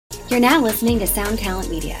You're now listening to Sound Talent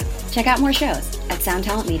Media. Check out more shows at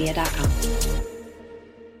soundtalentmedia.com.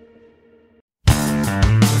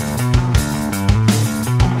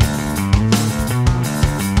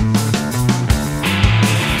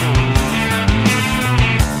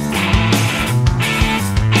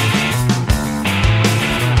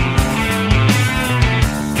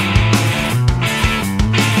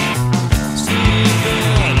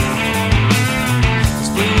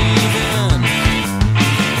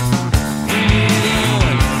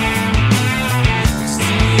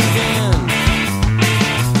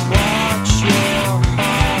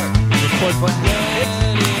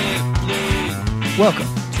 Welcome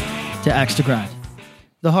to Axe to Grind,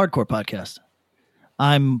 the hardcore podcast.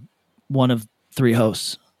 I'm one of three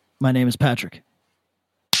hosts. My name is Patrick.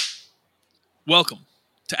 Welcome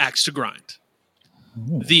to Axe to Grind,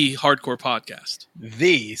 the hardcore podcast.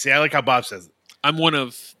 See, I like how Bob says it. I'm one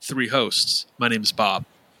of three hosts. My name is Bob.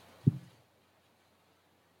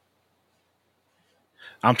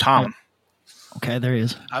 I'm Tom. Okay, there he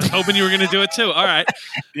is. I was hoping you were going to do it too. All right.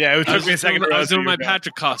 Yeah, it took me a second. I was doing my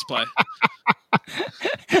Patrick cosplay.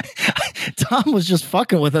 Tom was just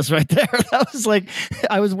fucking with us right there. That was like,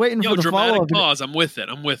 I was waiting for the follow-up. Pause. I'm with it.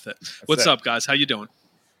 What's up, guys? How you doing?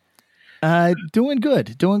 Doing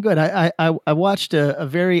good. I watched a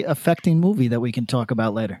very affecting movie that we can talk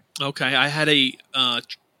about later. Okay. I had a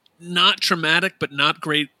not traumatic but not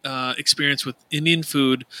great experience with Indian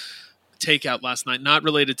food takeout last night. Not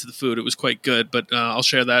related to the food. It was quite good, but I'll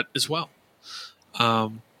share that as well.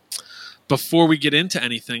 Before we get into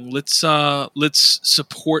anything, let's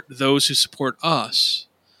support those who support us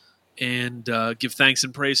and give thanks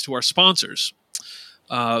and praise to our sponsors.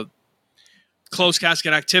 Closed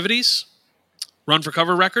Casket Activities, Run for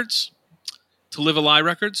Cover Records, To Live a Lie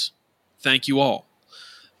Records. Thank you all.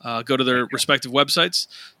 Go to their respective websites.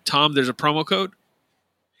 Tom, there's a promo code.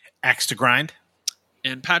 Axe to Grind.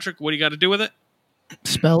 And Patrick, what do you got to do with it?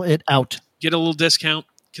 Spell it out. Get a little discount.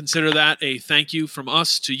 Consider that a thank you from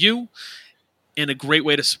us to you and a great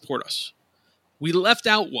way to support us. We left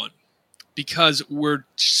out one because we're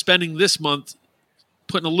spending this month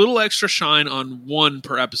putting a little extra shine on one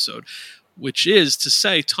per episode, which is to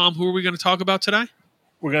say, Tom, who are we going to talk about today?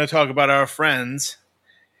 We're going to talk about our friends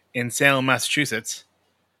in Salem, Massachusetts,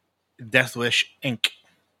 Death Wish Inc.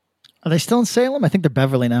 Are they still in Salem? I think they're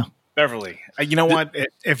Beverly now. Beverly. You know what?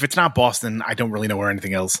 If it's not Boston, I don't really know where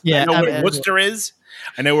anything else. Yeah, I know where Worcester is.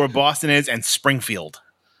 I know where Boston is, and Springfield.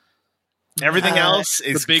 Everything else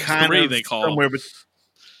is the big kind three, of they call somewhere. But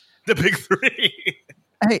the big three.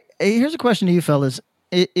 Hey, here's a question to you fellas.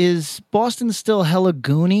 Is Boston still hella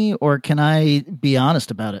goony, or can I be honest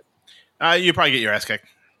about it? You probably get your ass kicked.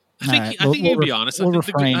 I think you'd be honest. We'll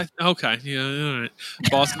okay. Yeah, all right.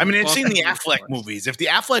 Boston. I mean, I've seen the Affleck movies. If the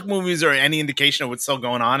Affleck movies are any indication of what's still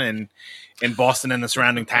going on in Boston and the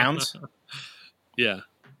surrounding towns, yeah,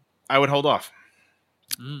 I would hold off.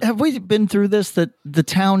 Have we been through this, that the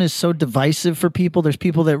town is so divisive for people? There's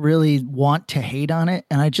people that really want to hate on it,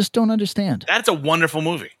 and I just don't understand. That's a wonderful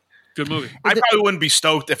movie. Good movie. I probably wouldn't be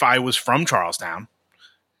stoked if I was from Charlestown.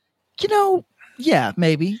 You know, yeah,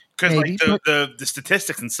 maybe. Because like the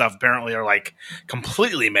statistics and stuff apparently are like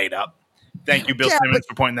completely made up. Thank you, Bill Simmons,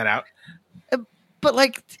 for pointing that out. But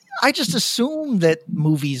like, I just assume that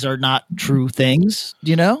movies are not true things.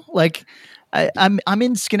 You know, like I'm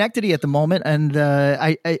in Schenectady at the moment, and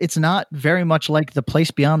it's not very much like The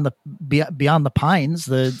Place Beyond the Pines,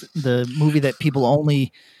 the movie that people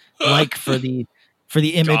only like for the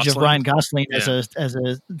image of Ryan Gosling as a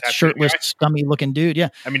shirtless, scummy looking dude. Yeah,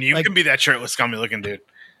 I mean, you can be that shirtless, scummy looking dude.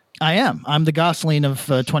 I am. I'm the Gosling of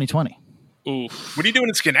 2020. Ooh. What are you doing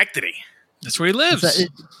in Schenectady? That's where he lives.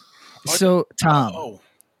 So, Tom,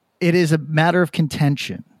 it is a matter of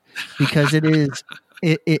contention because it is.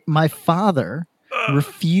 My father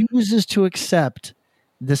refuses to accept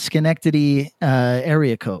the Schenectady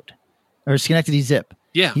area code or Schenectady zip.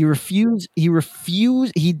 Yeah, he refused. You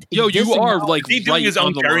are like he doing his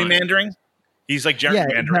own gerrymandering. He's like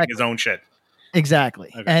gerrymandering his own shit. Exactly.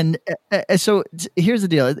 Okay. And so here's the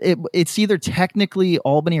deal. It's either technically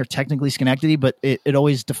Albany or technically Schenectady, but it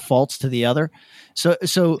always defaults to the other. So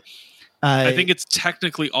I think it's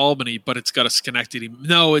technically Albany, but it's got a Schenectady.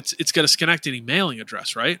 No, it's got a Schenectady mailing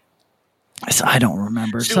address, right? I don't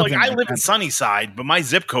remember. See, like I live in Sunnyside, but my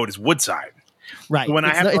zip code is Woodside. Right. So when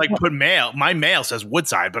I have to put mail, my mail says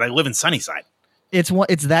Woodside, but I live in Sunnyside. It's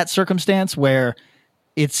that circumstance where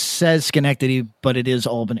it says Schenectady, but it is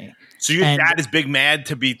Albany. So your dad is big mad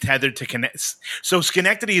to be tethered to Connecticut. So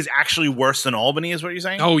Schenectady is actually worse than Albany, is what you're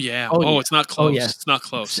saying? Oh yeah. Oh, it's not close. Yeah. It's not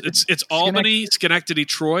close. It's Albany, Schenectady,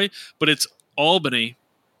 Troy, but it's Albany,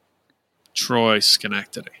 Troy,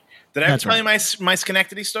 Schenectady. Did I ever That's tell you my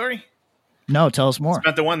Schenectady story? No, tell us more.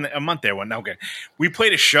 Spent a month there. Okay. We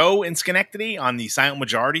played a show in Schenectady on the Silent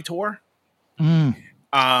Majority tour. Mm.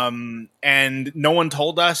 And no one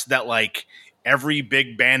told us that like every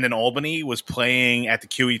big band in Albany was playing at the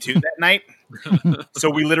QE2 that night. So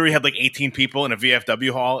we literally had like 18 people in a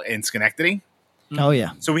VFW hall in Schenectady. Oh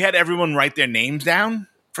yeah. So we had everyone write their names down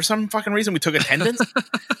for some fucking reason. We took attendance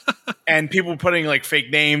and people were putting like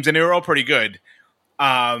fake names and they were all pretty good.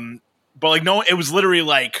 But like, no, it was literally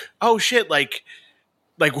like, oh shit. Like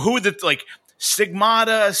who would like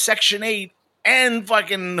Stigmata, Section 8 and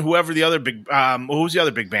fucking whoever the other big, who was the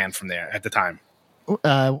other big band from there at the time?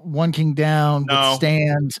 One King Down, No. with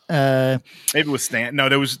Stand. Maybe it was Stan. No,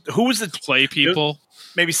 there was, who was the Play people.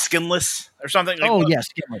 maybe Skinless or something. Like, Oh yes,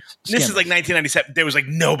 Skinless. This is like 1997. There was like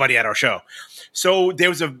nobody at our show. So there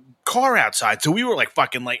was a car outside. So we were like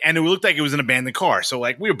fucking like, and it looked like it was an abandoned car. So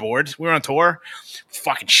like we were bored. We were on tour,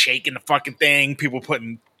 fucking shaking the fucking thing. People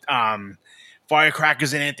putting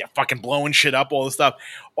firecrackers in it. They're fucking blowing shit up, all this stuff.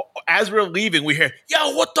 As we were leaving, we hear,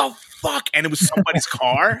 yo, what the fuck? And it was somebody's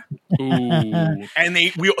car. Ooh. And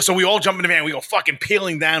we all jump in the van. We go fucking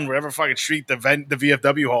peeling down wherever fucking street the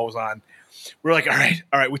VFW hall was on. We're like, all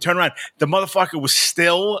right. We turn around. The motherfucker was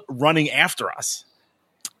still running after us.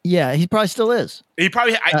 Yeah, he probably still is. He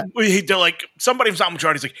probably, they're like, somebody from Silent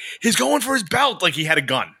Majority's like, he's going for his belt. Like he had a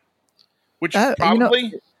gun. Which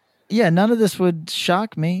probably. Yeah, none of this would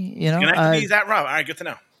shock me. You know, Schenectady's that rough. All right, good to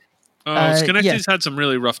know. Schenectady's had some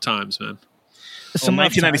really rough times, man. some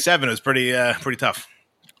rough times. 1997 was pretty tough.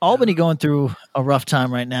 Albany going through a rough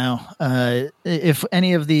time right now. If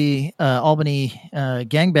any of the Albany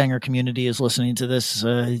gangbanger community is listening to this,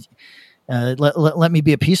 let me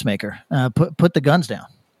be a peacemaker. Put the guns down.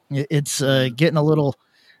 It's getting a little.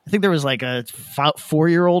 I think there was like a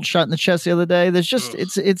 4-year-old shot in the chest the other day. There's just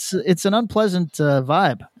it's an unpleasant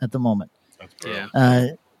vibe at the moment. Yeah.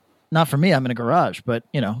 Not for me. I'm in a garage, but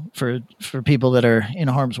you know, for people that are in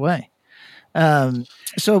harm's way.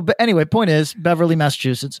 But anyway, point is Beverly,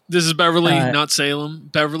 Massachusetts. This is Beverly, not Salem.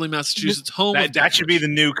 Beverly, Massachusetts, home of that should be the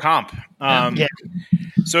new comp. Yeah.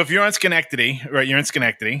 So if you're on Schenectady, right? You're in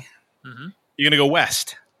Schenectady. Mm-hmm. You're gonna go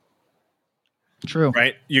west, True.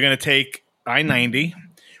 right? You're gonna take I-90.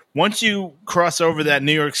 Once you cross over that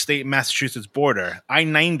New York State Massachusetts border,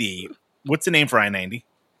 I-90. What's the name for I-90?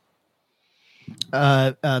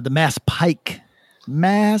 The Mass Pike.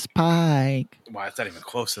 Mass Pike. Wow, it's not even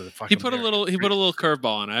close to the fucking. He put a little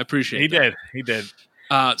curveball on. I appreciate it. He did.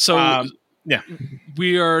 Yeah,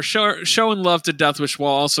 we are showing love to Death Wish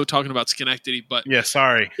while also talking about Schenectady. But yeah,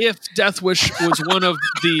 sorry. If Death Wish was one of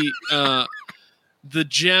the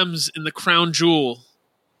gems in the crown jewel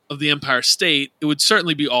of the Empire State, it would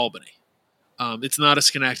certainly be Albany. It's not a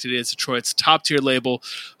Schenectady; it's a Troy. It's a top tier label.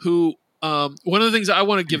 Who one of the things I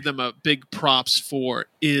want to give them a big props for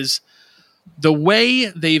is the way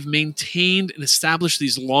they've maintained and established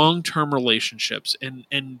these long-term relationships.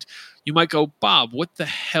 And you might go, Bob, what the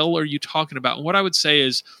hell are you talking about? And what I would say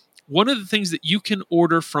is one of the things that you can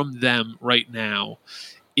order from them right now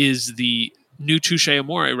is the new Touche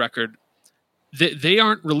Amore record that they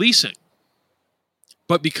aren't releasing.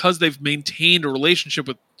 But because they've maintained a relationship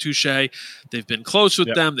with Touche, they've been close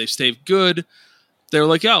with them, they've stayed good, they're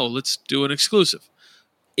like, yo, let's do an exclusive.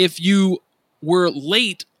 If you were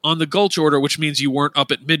late on the Gulch order, which means you weren't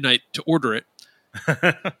up at midnight to order it,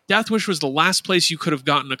 Death Wish was the last place you could have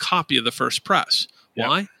gotten a copy of the first press.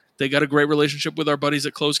 Why? They got a great relationship with our buddies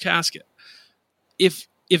at Closed Casket. If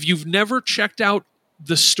you've never checked out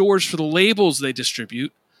the stores for the labels they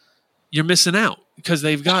distribute, you're missing out because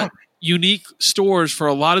they've got unique stores for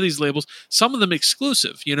a lot of these labels, some of them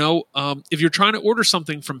exclusive. You know, if you're trying to order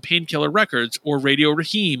something from Painkiller Records or Radio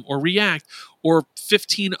Raheem or React or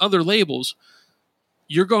 15 other labels,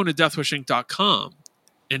 you're going to deathwishinc.com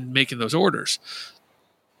and making those orders.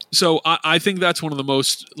 So I think that's one of the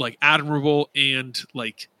most like admirable and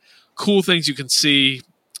like cool things you can see.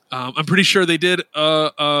 I'm pretty sure they did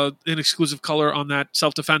an exclusive color on that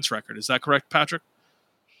Self-Defense record. Is that correct, Patrick?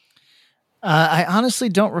 I honestly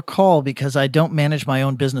don't recall because I don't manage my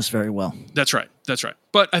own business very well. That's right.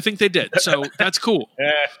 But I think they did. So that's cool.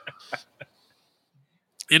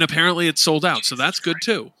 And apparently it's sold out. So that's good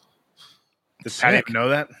too. Does Pat even know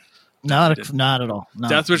that? Not at all. No,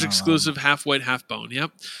 Death Wish exclusive, half white, half bone.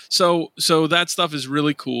 Yep. So that stuff is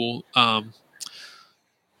really cool.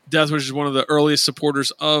 Death Wish is one of the earliest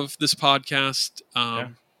supporters of this podcast.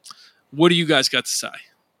 What do you guys got to say?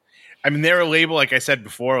 I mean, they're a label, like I said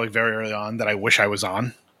before, like very early on, that I wish I was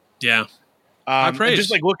on. Yeah. I praise.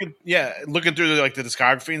 Just like looking through like the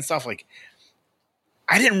discography and stuff, like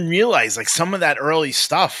I didn't realize like some of that early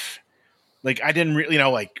stuff. Like I didn't really,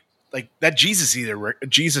 like like that Jesus Eater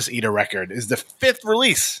record is the 5th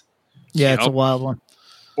release, Yeah, it's a Yep. wild one.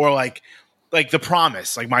 or like The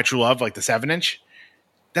Promise, like My True Love, like the 7-inch.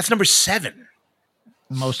 That's number 7.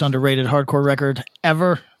 Most underrated hardcore record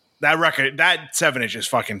ever. That record, that 7-inch is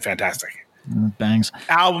fucking fantastic. Bangs.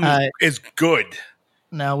 Album is good.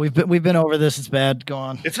 No, we've been over this. It's bad. Go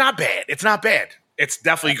on. It's not bad. It's not bad. It's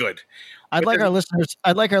definitely good. I'd like our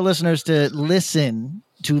listeners to listen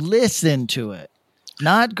to it,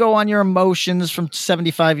 not go on your emotions from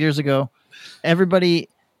 75 years ago. Everybody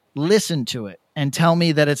listen to it and tell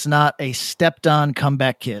me that it's not a stepped on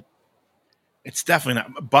comeback kid. It's definitely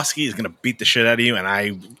not. Busky is going to beat the shit out of you, and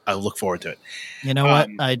I look forward to it. You know what?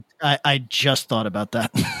 I just thought about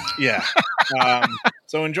that. Yeah.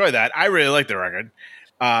 So enjoy that. I really like the record.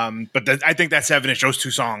 But I think that 7-inch, those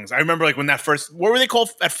 2 songs. I remember like when that first, what were they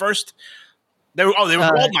called at first? They were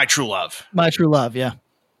called My True Love. My True Love, yeah.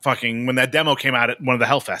 Fucking when that demo came out at one of the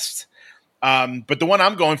Hellfests. But the one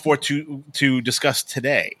I'm going for to discuss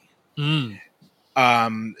today,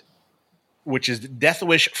 which is Death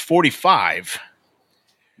Wish 45,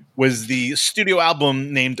 was the studio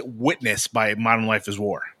album named Witness by Modern Life is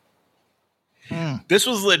War. This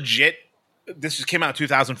was legit. This just came out in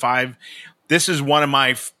 2005. This is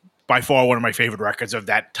by far one of my favorite records of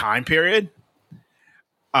that time period.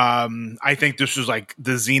 I think this was like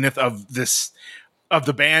the zenith of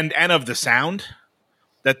the band and of the sound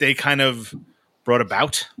that they kind of brought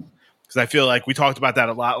about. Because I feel like we talked about that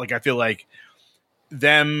a lot. Like I feel like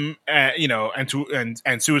them,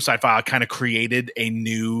 and Suicide File kind of created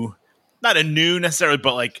not a new necessarily,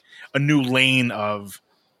 but like a new lane of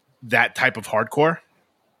that type of hardcore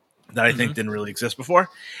that I think didn't really exist before.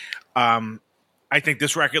 I think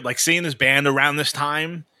this record, like seeing this band around this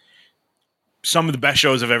time, some of the best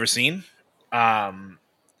shows I've ever seen.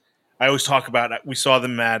 I always talk about, we saw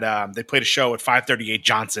them at, they played a show at 538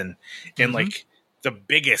 Johnson in like the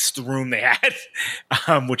biggest room they had,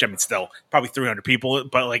 which I mean, still probably 300 people,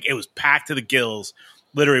 but like it was packed to the gills.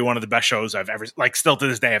 Literally one of the best shows I've ever, like still to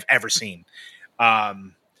this day, I've ever seen.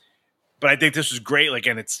 But I think this was great. Like,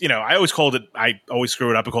 and it's, I always screw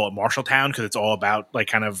it up and call it Marshalltown because it's all about like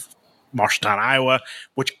kind of Marshalltown, Iowa,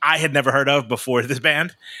 which I had never heard of before this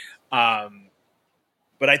band.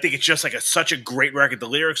 But I think it's just like such a great record. The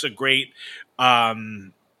lyrics are great.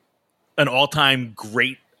 An all-time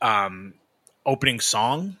great opening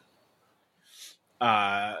song.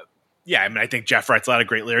 Yeah, I mean, I think Jeff writes a lot of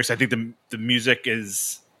great lyrics. I think the music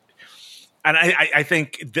is, and I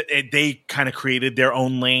think they kind of created their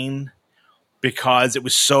own lane because it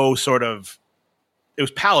was so it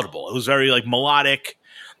was palatable. It was very like melodic.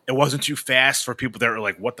 It wasn't too fast for people that were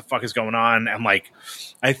like, what the fuck is going on? And like,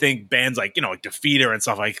 I think bands like, like Defeater and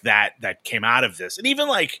stuff like that came out of this. And even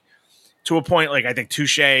like to a point, like I think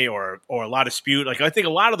Touche or a lot of Dispute, like I think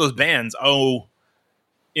a lot of those bands owe,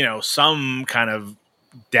 some kind of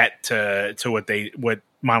debt to what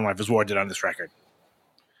Modern Life is War did on this record.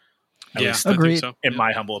 At least, agreed. So. In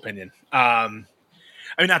my humble opinion. I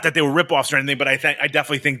mean, not that they were ripoffs or anything, but I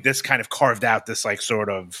definitely think this kind of carved out this like sort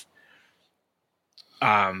of,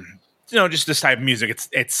 just this type of music.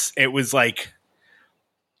 It was like,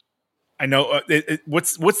 I know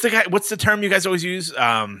what's the term you guys always use?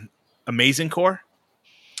 Amazing core.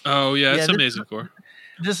 Oh yeah, it's Amazing Core.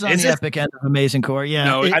 This is on the epic end of Amazing Core. Yeah,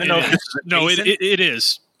 no, I don't know. It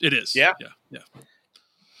is. It is. Yeah.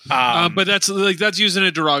 But that's using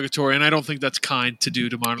a derogatory, and I don't think that's kind to do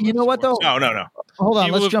to Modern. You know what though? No. Hold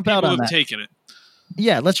on, let's jump out on that. Taken it.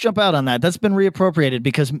 Yeah, let's jump out on that. That's been reappropriated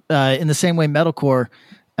because in the same way metalcore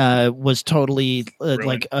was totally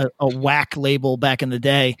like a whack label back in the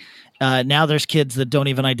day. Now there's kids that don't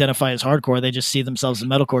even identify as hardcore. They just see themselves as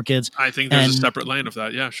metalcore kids. I think there's a separate lane of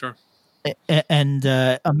that. Yeah, sure. And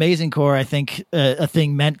Amazing Core, I think a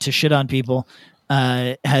thing meant to shit on people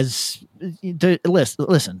has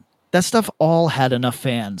listen, that stuff all had enough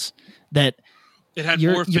fans that it had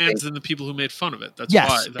more fans than the people who made fun of it. That's yes,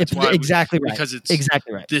 why. That's why. Exactly right. Because it's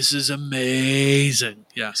exactly right. This is amazing.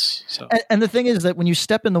 Yes. So. And the thing is that when you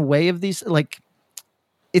step in the way of these, like,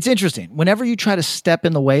 it's interesting. Whenever you try to step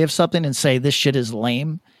in the way of something and say this shit is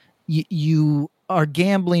lame, you are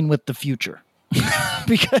gambling with the future.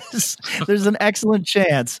 Because there's an excellent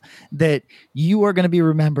chance that you are going to be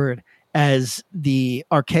remembered as the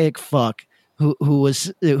archaic fuck who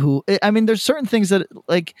I mean, there's certain things that,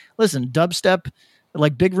 like, listen, dubstep,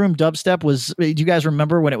 like big room dubstep was, do you guys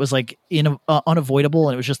remember when it was like unavoidable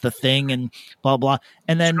and it was just the thing and blah, blah.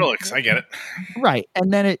 And then Skrillex, I get it. Right.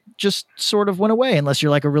 And then it just sort of went away unless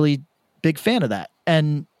you're like a really big fan of that.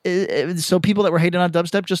 And so people that were hating on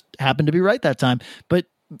dubstep just happened to be right that time. But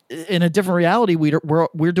in a different reality,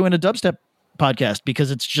 we're doing a dubstep podcast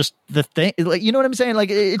because it's just the thing. Like, you know what I'm saying? Like,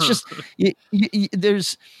 it's just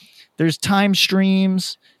there's time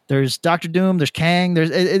streams, there's Doctor Doom, there's Kang,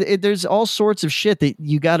 there's all sorts of shit that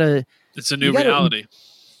you gotta. It's a new reality.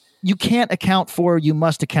 You can't account for. You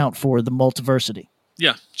must account for the multiversity.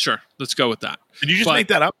 Yeah, sure. Let's go with that. Did you just make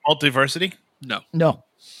that up? Multiversity? No.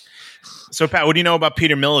 So, Pat, what do you know about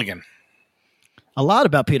Peter Milligan? A lot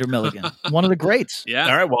about Peter Milligan, one of the greats. Yeah.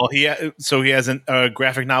 All right. Well, he has a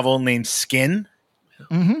graphic novel named Skin.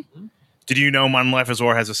 Mm-hmm. Did you know Modern Life of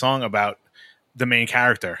Zor has a song about the main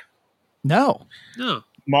character? No.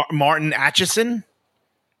 Martin Atchison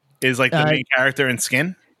is like the main character in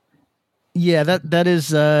Skin. Yeah, that is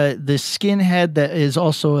the skinhead that is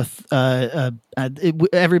also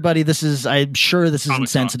everybody. I'm sure this is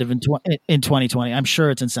insensitive in 2020. I'm sure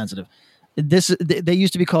it's insensitive. They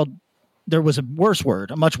used to be called. There was a worse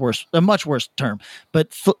word, a much worse term,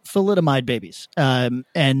 but thalidomide babies.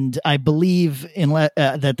 And I believe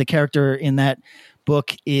that the character in that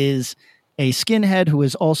book is a skinhead who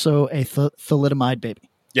is also a thalidomide baby.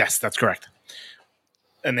 Yes, that's correct.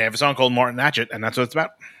 And they have a song called Martin Atchett, and that's what it's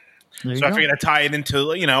about. So I figured I'd tie it into,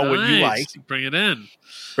 what you like. Bring it in.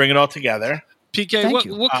 Bring it all together. PK,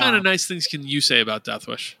 what kind of nice things can you say about Death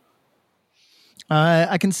Wish?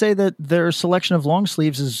 I can say that their selection of long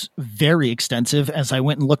sleeves is very extensive, as I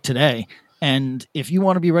went and looked today. And if you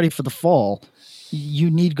want to be ready for the fall, you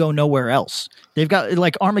need go nowhere else. They've got,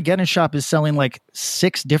 like, Armageddon Shop is selling like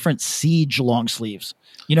 6 different Siege long sleeves.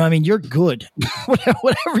 You know, I mean, you're good.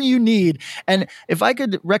 Whatever you need. And if I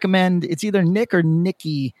could recommend, it's either Nick or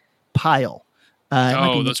Nikki Pyle.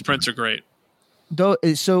 Those prints are great.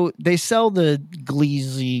 So they sell the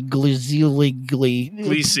Gleasy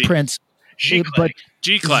prints.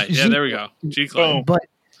 G-Clay. Yeah, there we go. G-Clay.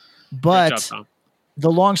 But job, the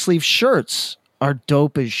long sleeve shirts are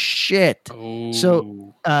dope as shit. Oh.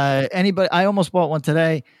 So anybody, I almost bought one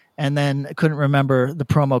today and then couldn't remember the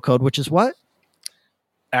promo code, which is what?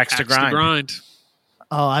 Axe to grind.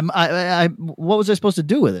 Oh, I what was I supposed to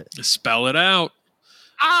do with it? Spell it out.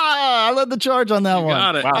 I led the charge on that one.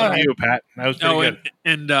 Got it. Wow, thank you, Pat. That was pretty good.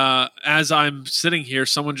 And as I'm sitting here,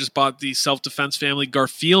 someone just bought the Self-Defense Family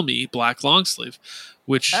Garfield black long sleeve,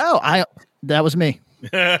 which that was me.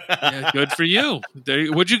 Yeah, good for you.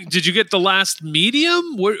 Did you get the last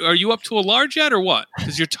medium? Are you up to a large yet, or what?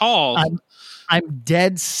 Because you're tall. I'm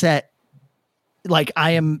dead set. Like,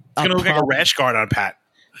 I am. It's gonna look like a rash guard on Pat.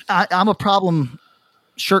 I'm a problem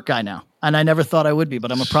shirt guy now, and I never thought I would be,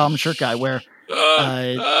 but I'm a problem shirt guy where.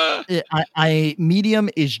 Medium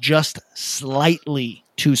is just slightly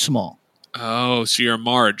too small. Oh, so you're a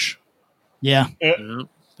Marge. Yeah.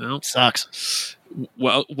 No. Sucks.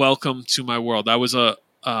 Well, welcome to my world. I was a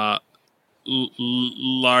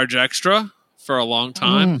large extra for a long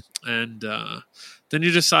time, and then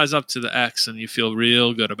you just size up to the X, and you feel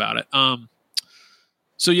real good about it.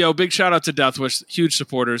 So, big shout out to Death Wish, huge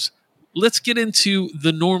supporters. Let's get into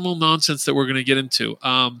the normal nonsense that we're going to get into.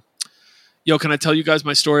 Can I tell you guys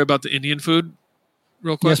my story about the Indian food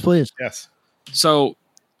real quick? Yes, please. Yes. So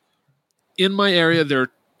in my area, there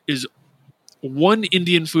is one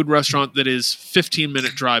Indian food restaurant that is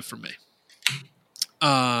 15-minute drive from me.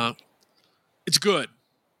 It's good,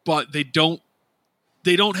 but they don't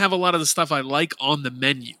have a lot of the stuff I like on the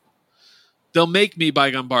menu. They'll make me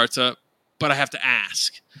Baigan Bharta, but I have to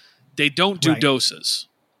ask. They don't do dosas.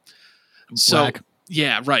 Black. So,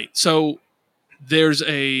 yeah, right. So there's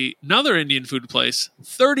another Indian food place,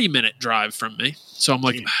 30-minute drive from me. So I'm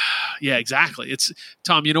like, yeah, exactly. It's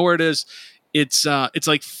Tom, you know where it is? It's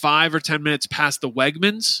like 5 or 10 minutes past the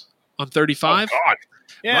Wegmans on 35. Oh, God.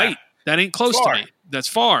 Yeah. Right. That ain't close to me. That's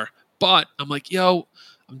far. But I'm like, I'm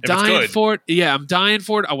dying for it. Yeah, I'm dying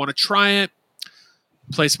for it. I want to try it.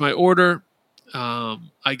 Place my order.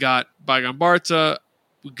 I got Baigan Bharta.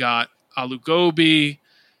 We got aloo gobi.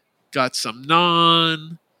 Got some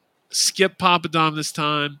naan. Skip papadum this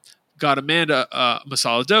time. Got Amanda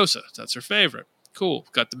masala dosa. That's her favorite. Cool.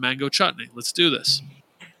 Got the mango chutney. Let's do this.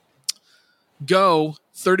 Go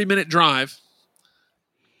 30-minute drive.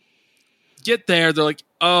 Get there. They're like,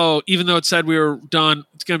 oh, even though it said we were done,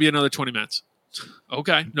 it's going to be another 20 minutes.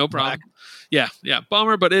 Okay, no problem. Yeah.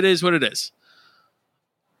 Bummer, but it is what it is.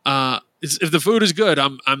 If the food is good, I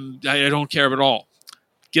don't care at all.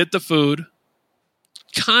 Get the food.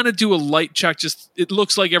 Kind of do a light check. Just it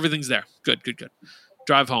looks like everything's there. Good.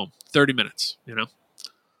 Drive home. 30 minutes.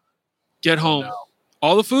 Get home. No.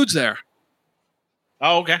 All the food's there.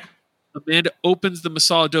 Oh, okay. Amanda opens the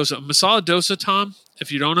masala dosa. Masala dosa, Tom,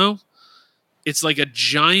 if you don't know, it's like a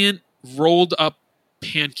giant rolled up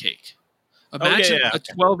pancake. Imagine a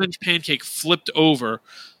 12-inch pancake flipped over,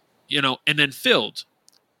 and then filled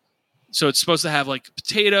So it's supposed to have like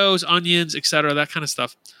potatoes, onions, etc., that kind of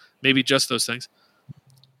stuff. Maybe just those things.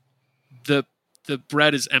 The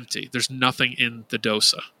bread is empty. There's nothing in the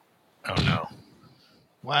dosa. Oh no.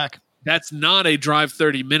 Whack. That's not a drive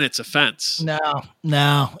 30 minutes offense.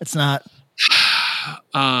 No, it's not.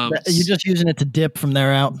 You're just using it to dip from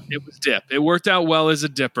there out. It was dip. It worked out well as a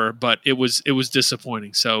dipper, but it was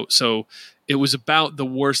disappointing. So it was about the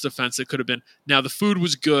worst offense it could have been. Now the food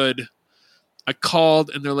was good. I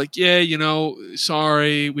called and they're like, yeah,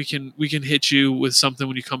 sorry, we can hit you with something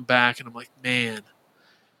when you come back. And I'm like, man,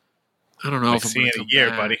 I don't know if I'm going to come a year,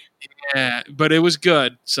 back. buddy. Yeah, but it was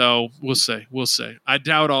good. So we'll see. I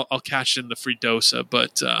doubt I'll cash in the free dosa,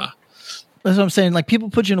 but that's what I'm saying. Like,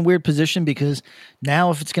 people put you in a weird position because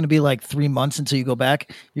now if it's going to be like 3 months until you go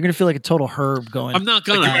back, you're going to feel like a total herb going. I'm not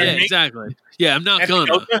gonna. Yeah, exactly. Yeah, I'm not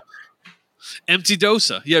gonna. Empty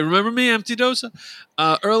dosa. Yeah, remember me? Empty dosa.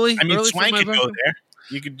 Early. I mean, early Swank for my could go birthday. there.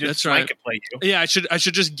 You could just That's Swank right. could play you. Yeah, I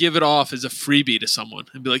should just give it off as a freebie to someone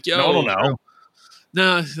and be like, yo,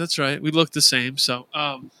 no, that's right. We look the same. So,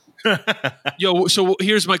 so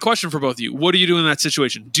here's my question for both of you. What do you do in that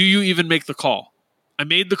situation? Do you even make the call? I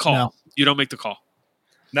made the call. No. You don't make the call.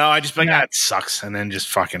 No, I just be like, it sucks, and then just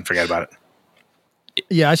fucking forget about it.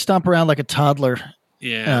 Yeah, I stomp around like a toddler.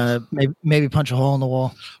 Yeah. Maybe punch a hole in the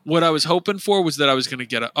wall. What I was hoping for was that I was going to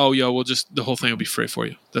get the whole thing will be free for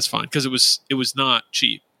you. That's fine. Because it was not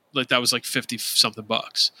cheap. Like, that was like 50 something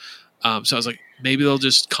bucks. So I was like, maybe they'll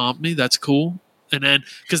just comp me. That's cool. And then,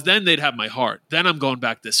 because then they'd have my heart. Then I'm going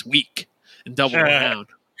back this week and double around.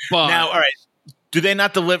 But now, all right. Do they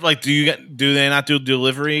not deliver? Like, do they not do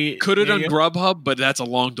delivery? Could have done Grubhub, but that's a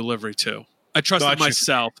long delivery too. I trusted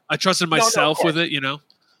myself. With it, Well,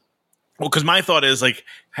 because my thought is like,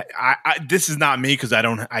 this is not me because I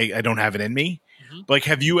don't have it in me. Mm-hmm. But like,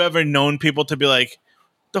 have you ever known people to be like,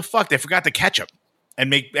 the fuck, they forgot the ketchup,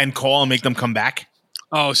 and call and make them come back?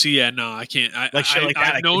 Oh, see, yeah, no, I can't. I've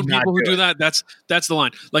known could people who do that. That's the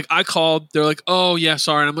line. Like, I called, they're like, oh yeah,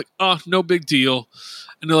 sorry, and I'm like, oh, no big deal,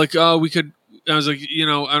 and they're like, oh, we could. I was like, I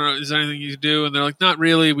don't know, is there anything you could do? And they're like, not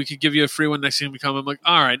really. We could give you a free one next time we come. I'm like,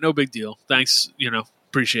 all right, no big deal. Thanks,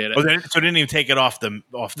 appreciate it. Oh, so it didn't even take it off the.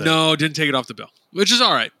 No, didn't take it off the bill, which is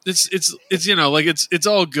all right. It's it's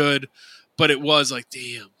all good, but it was like,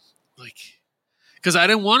 damn, like, because I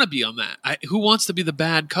didn't want to be on that. Who wants to be the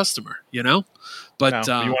bad customer, But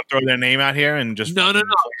you want to throw their name out here and just no,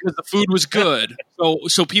 because the food was good.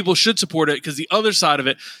 So people should support it because the other side of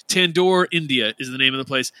it, Tandoor India is the name of the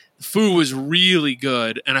place. The food was really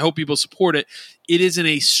good, and I hope people support it. It isn't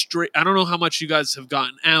a straight. I don't know how much you guys have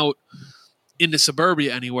gotten out into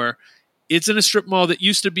suburbia anywhere. It's in a strip mall that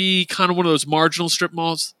used to be kind of one of those marginal strip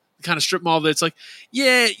malls, the kind of strip mall that's like,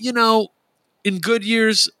 yeah, in good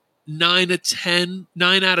years, 9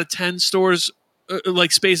 out of 10 stores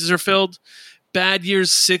like spaces are filled. Bad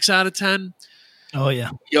years, 6 out of 10. Oh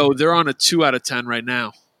yeah. Yo, they're on a 2 out of 10 right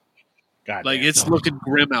now. God like damn. it's looking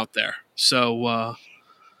grim out there. So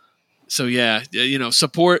yeah,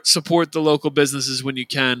 support the local businesses when you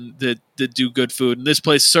can that do good food. And this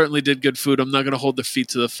place certainly did good food. I'm not going to hold their feet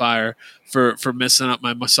to the fire for messing up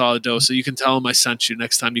my masala dosa. You can tell them I sent you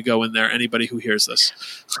next time you go in there. Anybody who hears this,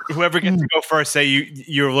 whoever gets to go first, say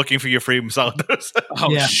you're looking for your free masala dosa.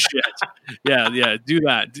 Oh yeah. Shit! Yeah, do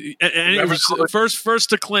that. And first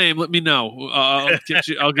to claim, let me know. I'll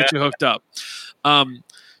get you hooked up.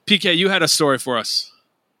 PK, you had a story for us.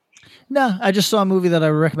 No, I just saw a movie that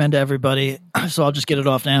I would recommend to everybody, so I'll just get it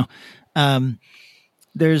off now.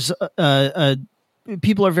 There's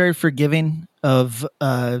people are very forgiving of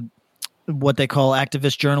what they call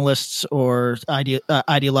activist journalists or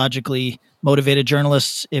ideologically motivated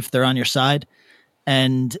journalists if they're on your side.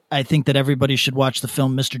 And I think that everybody should watch the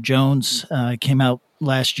film Mr. Jones. It came out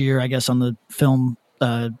last year, I guess, on the film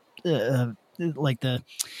like the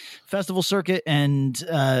festival circuit, and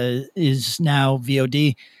is now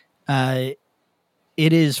VOD.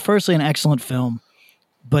 It is firstly an excellent film,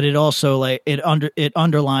 but it also it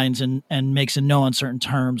underlines and makes in no uncertain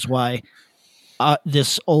terms why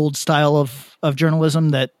this old style of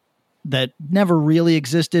journalism that never really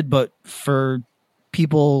existed, but for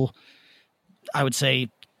people, I would say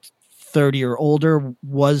 30 or older,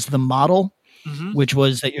 was the model, which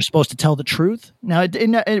was that you're supposed to tell the truth. Now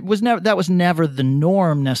it was never the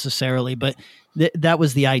norm necessarily, but that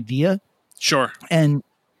was the idea. Sure. And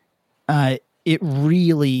it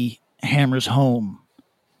really hammers home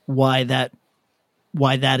why that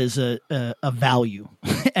is a value,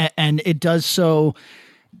 and it does so.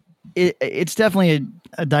 It's definitely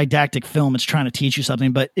a didactic film. It's trying to teach you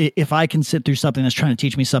something, but if I can sit through something that's trying to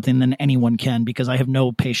teach me something, then anyone can, because I have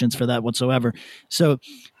no patience for that whatsoever. So,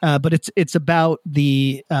 but it's about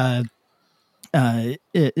the do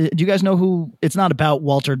you guys know who? It's not about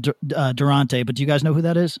Walter Durante, but do you guys know who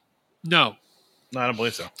that is? No. No, I don't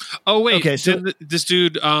believe so. Oh wait, Okay, so- this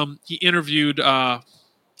dude, he interviewed.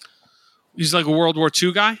 He's like a World War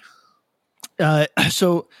II guy.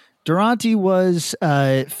 So Durante was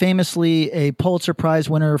famously a Pulitzer Prize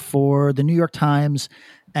winner for the New York Times,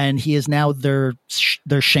 and he is now their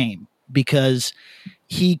shame because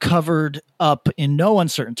he covered up in no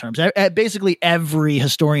uncertain terms. Basically, every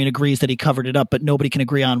historian agrees that he covered it up, but nobody can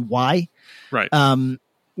agree on why. Right.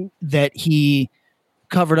 That he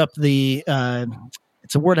covered up the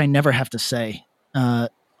it's a word I never have to say.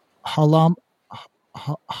 Holodomor,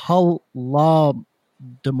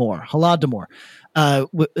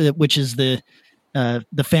 which is the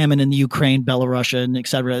famine in the Ukraine, Belarus, and et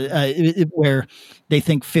cetera, where they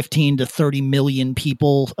think 15 to 30 million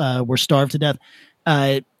people were starved to death.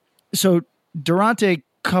 So Durante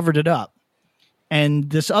covered it up. And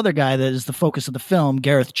this other guy that is the focus of the film,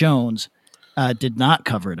 Gareth Jones, did not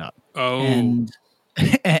cover it up. Oh. And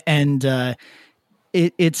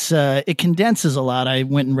it condenses a lot. I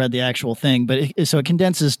went and read the actual thing, but so it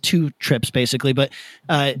condenses 2 trips basically. But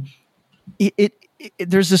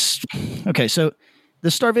there's this. Okay, so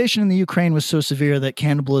the starvation in the Ukraine was so severe that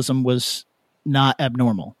cannibalism was not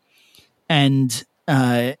abnormal, and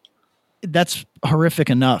that's horrific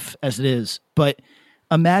enough as it is. But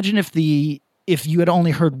imagine if you had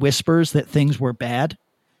only heard whispers that things were bad,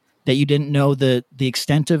 that you didn't know the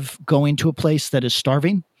extent of going to a place that is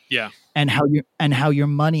starving. Yeah. And how your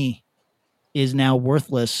money is now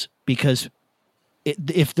worthless because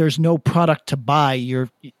if there's no product to buy,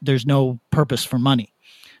 there's no purpose for money.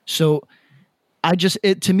 So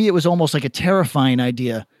to me, it was almost like a terrifying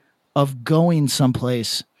idea of going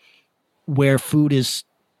someplace where food is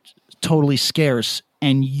totally scarce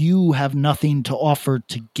and you have nothing to offer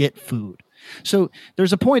to get food. So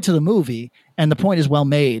there's a point to the movie, and the point is well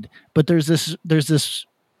made, but there's this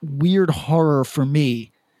weird horror for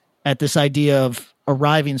me at this idea of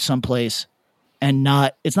arriving someplace and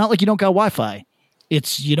it's not like you don't got Wi-Fi.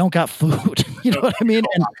 It's you don't got food. You know what I mean?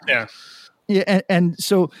 And, yeah. And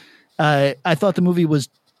so I thought the movie was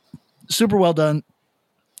super well done.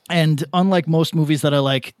 And unlike most movies that I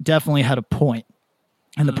like, definitely had a point.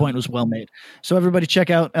 And the point was well made. So everybody check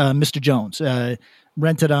out Mr. Jones.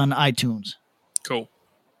 Rent it on iTunes. Cool.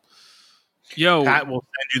 Yo. Pat will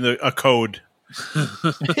send you a code.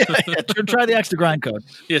 Try the extra grind code.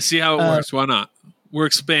 Yeah, see how it works. Why not? We're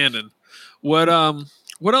expanding. What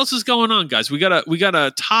else is going on, guys? We got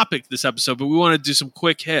a topic this episode, but we want to do some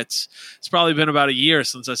quick hits. It's probably been about a year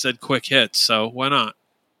since I said quick hits, so why not?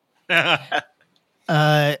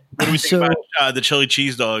 What do we think about the chili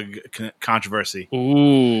cheese dog controversy?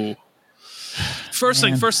 Ooh. First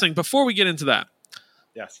thing, before we get into that.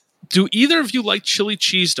 Yes. Do either of you like chili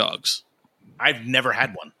cheese dogs? I've never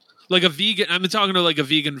had one. Like a vegan, I'm talking to like a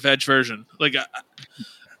vegan veg version. Like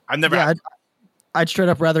I've never had I'd straight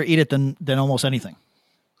up rather eat it than almost anything.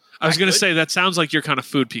 I was going to say, that sounds like your kind of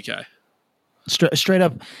food, PK. Straight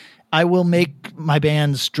up, I will make my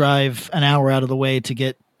bands drive an hour out of the way to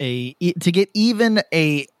get even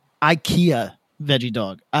a IKEA veggie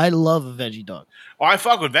dog. I love a veggie dog. Well, I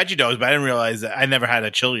fuck with veggie dogs, but I didn't realize that I never had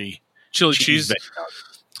a chili cheese veggie dog.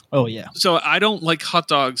 Oh yeah. So I don't like hot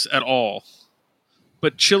dogs at all,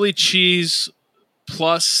 but chili cheese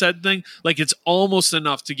plus said thing, like it's almost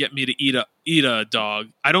enough to get me to eat a dog.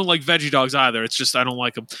 I don't like veggie dogs either. It's just I don't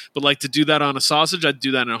like them. But like to do that on a sausage, I'd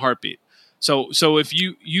do that in a heartbeat. So if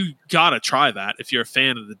you gotta try that if you're a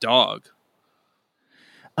fan of the dog.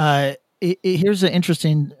 Here's an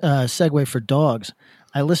interesting segue for dogs.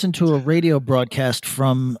 I listened to a radio broadcast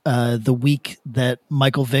from the week that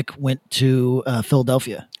Michael Vick went to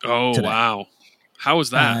Philadelphia. Oh, today. Wow. How was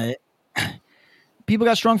that? People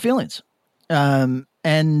got strong feelings.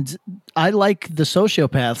 And I like the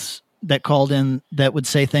sociopaths that called in that would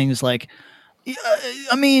say things like,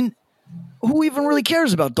 I mean, who even really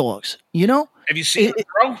cares about dogs? You know? Have you seen it,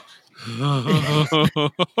 bro? What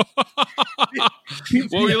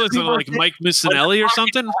were you listening to, like Mike Missinelli or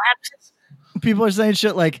something? People are saying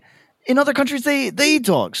shit like, in other countries they eat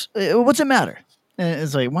dogs. What's it matter? And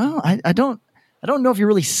it's like, well, I don't know if you're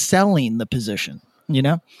really selling the position, you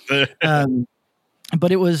know?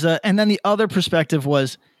 But it was, and then the other perspective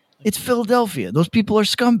was, it's Philadelphia. Those people are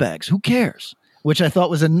scumbags. Who cares? Which I thought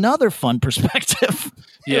was another fun perspective.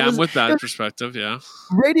 Yeah, I'm with that perspective. Yeah,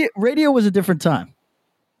 radio was a different time.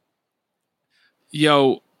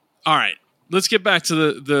 Yo, all right. Let's get back to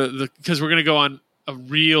the because we're gonna go on a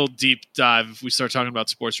real deep dive if we start talking about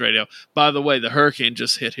sports radio. By the way, the hurricane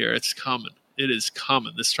just hit here. It's coming. It is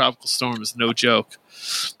coming. This tropical storm is no joke.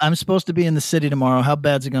 I'm supposed to be in the city tomorrow. How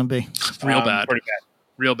bad's it going to be? Real bad. Pretty bad.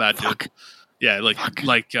 Real bad, dude. Fuck. Yeah, I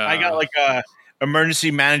I got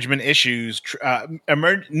emergency management issues.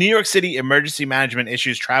 New York City emergency management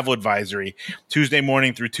issues travel advisory Tuesday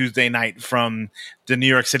morning through Tuesday night from the New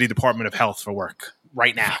York City Department of Health for work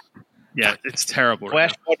right now. yeah, it's terrible.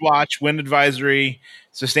 Flash Right flood watch, wind advisory,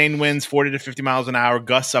 sustained winds 40 to 50 miles an hour,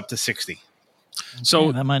 gusts up to 60. now. So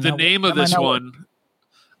Yeah, that might the not- name of that might this not one,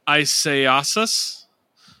 Isaiasas,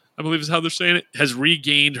 I believe is how they're saying it, has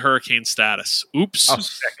regained hurricane status. Oops. Oh,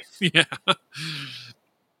 sick. Yeah.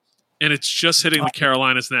 And it's just hitting the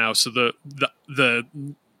Carolinas now. So the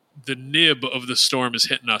nib of the storm is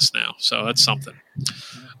hitting us now. So that's something.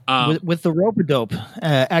 With the rope-a-dope,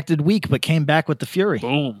 acted weak but came back with the fury.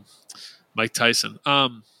 Boom. Mike Tyson.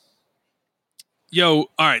 All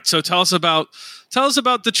right. So tell us about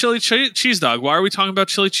the chili cheese dog. Why are we talking about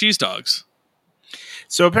chili cheese dogs?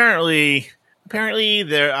 So apparently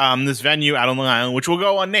there this venue out on Long Island, which will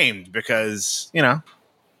go unnamed because,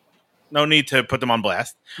 no need to put them on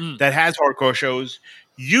blast, that has hardcore shows,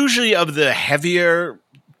 usually of the heavier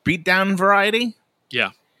beatdown variety. Yeah.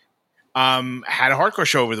 Had a hardcore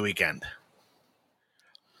show over the weekend.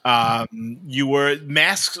 You were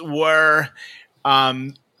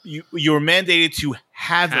mandated to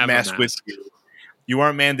have a mask with you. You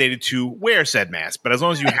weren't mandated to wear said mask, but as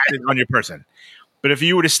long as you had it on your person. But if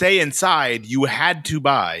you were to stay inside, you had to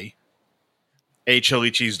buy a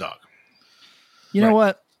chili cheese dog. You know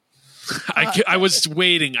what? I was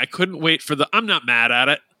waiting. I couldn't wait for I'm not mad at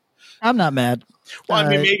it. I'm not mad. Well, I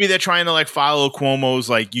mean, maybe they're trying to follow Cuomo's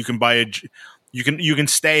you can buy you can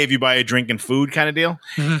stay if you buy a drink and food kind of deal.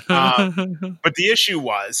 But the issue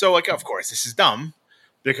was of course this is dumb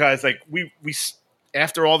because we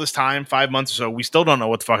after all this time, 5 months or so, we still don't know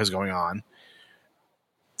what the fuck is going on.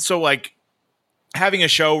 So having a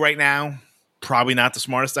show right now, probably not the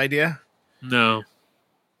smartest idea. No.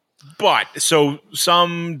 But so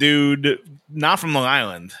some dude, not from Long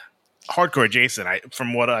Island, hardcore Jason,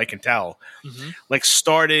 from what I can tell,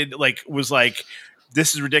 started was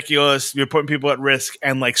this is ridiculous. You're putting people at risk,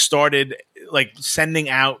 and started sending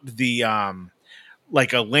out the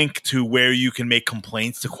a link to where you can make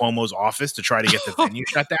complaints to Cuomo's office to try to get the venue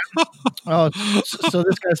shut down. Oh, so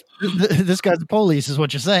this guy's the police is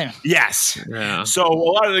what you're saying. Yes. Yeah. So a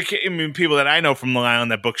lot of the people that I know from Long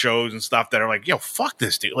Island that book shows and stuff that are yo, fuck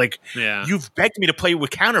this dude. Yeah. You've begged me to play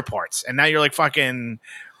with counterparts, and now you're fucking,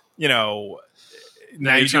 now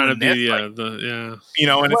you're trying to be and Well,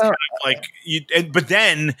 it's kind of but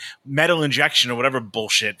then Metal Injection or whatever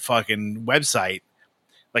bullshit fucking website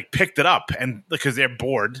picked it up, and because they're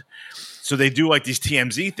bored, so they do these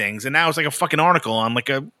TMZ things, and now it's a fucking article on a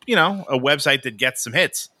website that gets some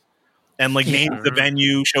hits, and names the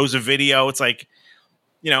venue, shows a video. It's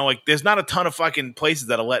there's not a ton of fucking places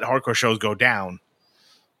that'll let hardcore shows go down.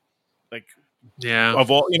 Yeah. Of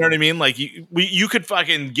all, you know what I mean? You could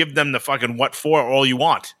fucking give them the fucking what for all you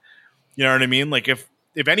want. You know what I mean?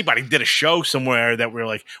 If anybody did a show somewhere that we're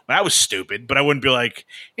well, that was stupid, but I wouldn't be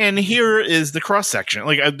and here is the cross section,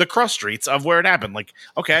 the cross streets of where it happened.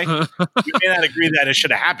 Okay, we may not agree that it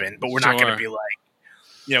should have happened, but we're not going to be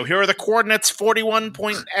here are the coordinates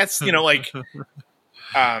 41.s,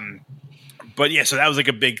 but yeah, so that was a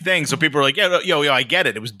big thing. So people were yo, I get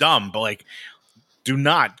it. It was dumb, but do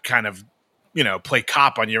not kind of, play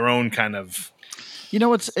cop on your own kind of. You know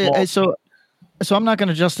what's so I'm not going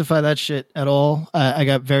to justify that shit at all. I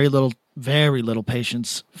got very little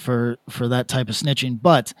patience for that type of snitching,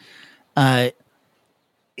 but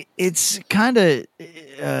it's kind of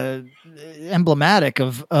emblematic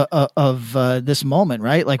of this moment,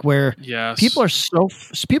 right? Where people are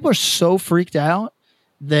so freaked out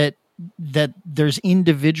that there's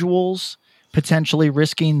individuals potentially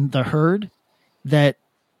risking the herd that,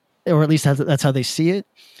 or at least that's how they see it,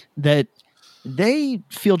 that they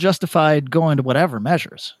feel justified going to whatever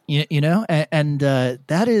measures, and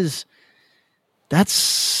that's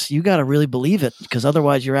you got to really believe it, because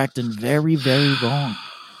otherwise you're acting very, very wrong.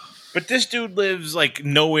 But this dude lives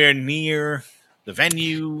nowhere near the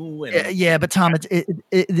venue. And yeah, but Tom,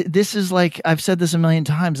 this is I've said this a million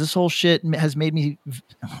times. This whole shit has made me.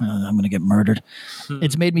 I'm going to get murdered.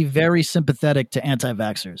 It's made me very sympathetic to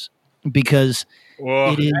anti-vaxxers because.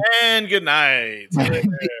 Whoa, and good night.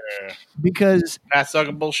 Because that's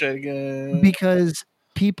talking bullshit again. Because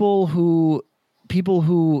people who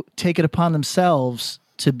take it upon themselves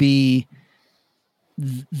to be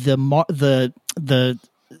the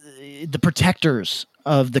protectors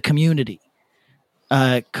of the community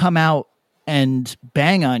come out and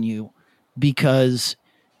bang on you because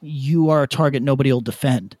you are a target nobody will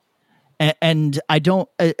defend. And I don't,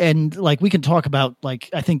 and like we can talk about, like,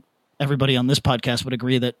 I think everybody on this podcast would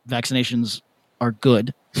agree that vaccinations are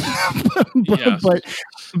good.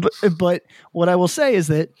 but what I will say is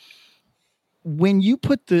that when you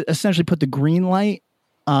essentially put the green light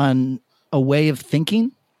on a way of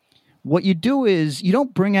thinking, what you do is you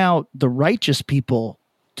don't bring out the righteous people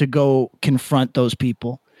to go confront those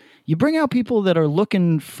people. You bring out people that are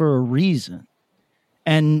looking for a reason.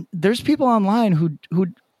 And there's people online who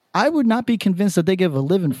I would not be convinced that they give a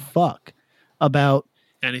living fuck about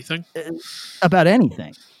anything,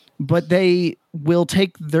 but they will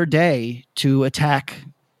take their day to attack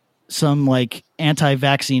some like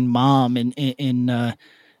anti-vaccine mom in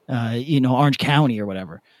Orange County or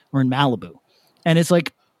whatever, or in Malibu. And it's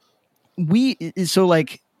like,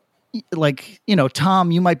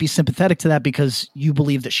 Tom, you might be sympathetic to that because you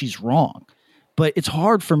believe that she's wrong, but it's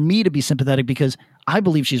hard for me to be sympathetic because I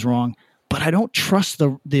believe she's wrong, but I don't trust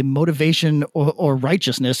the motivation or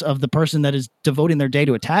righteousness of the person that is devoting their day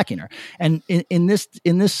to attacking her. And in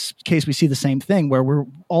this case, we see the same thing where we're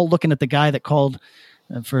all looking at the guy that called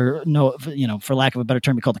for lack of a better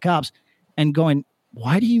term, he called the cops and going,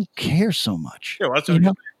 why do you care so much? Yeah, well,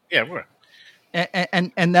 we're.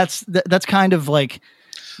 And that's kind of like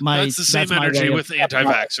that's the same energy with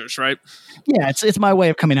anti-vaxxers, right? Yeah, it's my way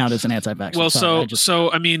of coming out as an anti-vaxxer. Well,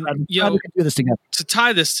 so I mean, we can do this together. To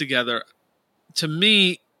tie this together, to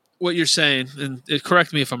me, what you're saying, and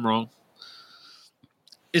correct me if I'm wrong,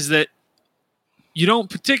 is that you don't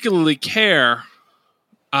particularly care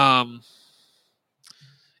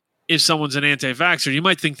if someone's an anti-vaxxer. You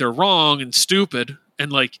might think they're wrong and stupid, and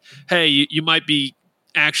like, hey, you might be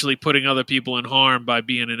actually putting other people in harm by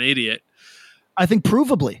being an idiot. I think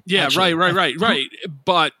provably. Yeah, actually.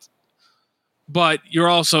 Right. But you're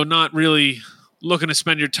also not really looking to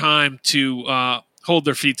spend your time to hold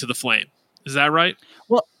their feet to the flame. Is that right?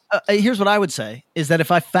 Well, here's what I would say is that if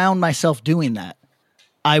I found myself doing that,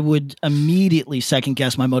 I would immediately second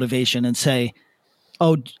guess my motivation and say,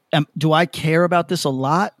 oh, do I care about this a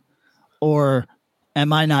lot, or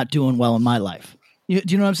am I not doing well in my life? Do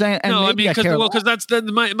you know what I'm saying? And no, I mean, because that's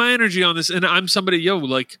my energy on this. And I'm somebody,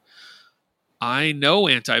 I know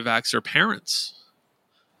anti-vaxxer parents.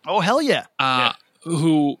 Oh, hell yeah.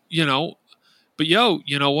 Who, but you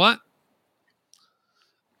know what?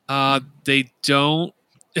 They don't,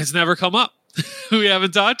 it's never come up. We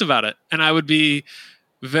haven't talked about it. And I would be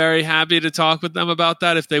very happy to talk with them about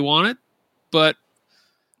that if they wanted, but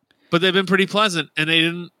they've been pretty pleasant,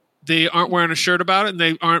 and they aren't wearing a shirt about it, and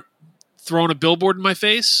they aren't throwing a billboard in my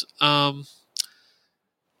face. And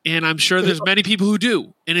I'm sure there's many people who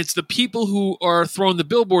do. And it's the people who are throwing the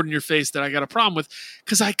billboard in your face that I got a problem with,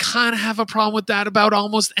 because I kind of have a problem with that about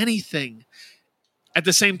almost anything. At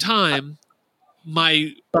the same time,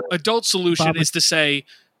 my adult solution is to say,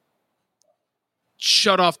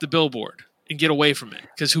 shut off the billboard and get away from it,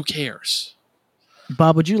 because who cares?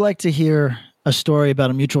 Bob, would you like to hear a story about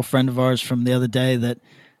a mutual friend of ours from the other day that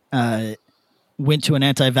went to an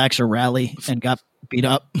anti-vaxxer rally and got beat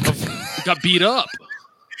up? Got beat up?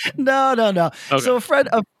 No. Okay. So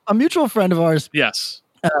a mutual friend of ours. Yes.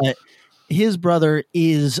 His brother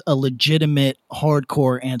is a legitimate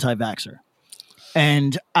hardcore anti-vaxxer.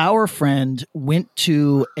 And our friend went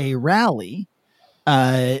to a rally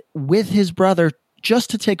with his brother just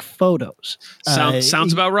to take photos.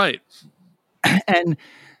 Sounds about right. And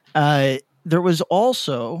there was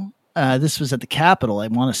also, this was at the Capitol, I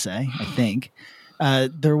want to say, I think.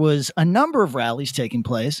 There was a number of rallies taking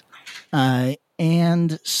place.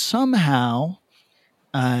 And somehow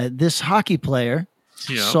this hockey player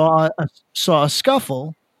saw a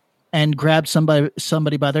scuffle and grabbed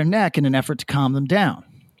somebody by their neck in an effort to calm them down.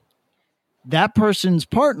 That person's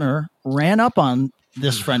partner ran up on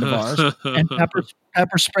this friend of ours and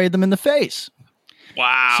pepper sprayed them in the face.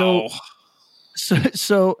 Wow.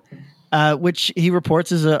 So which he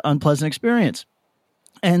reports as an unpleasant experience.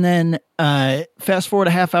 And then fast forward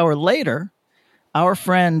a half hour later, our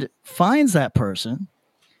friend finds that person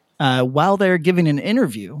while they're giving an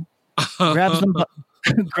interview, grabs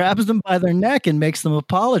them by their neck and makes them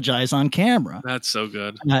apologize on camera. That's so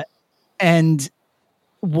good. And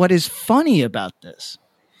what is funny about this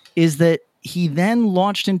is that he then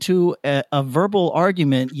launched into a verbal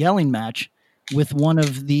argument, yelling match with one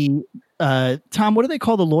of the Tom, what do they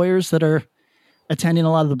call the lawyers that are attending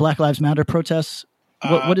a lot of the Black Lives Matter protests?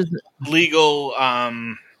 What is it? Legal,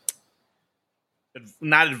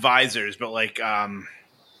 not advisors, but like,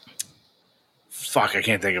 fuck, I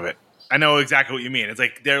can't think of it. I know exactly what you mean. It's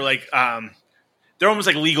like they're almost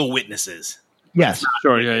like legal witnesses. Yes,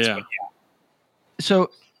 sure, yeah.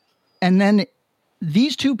 So, and then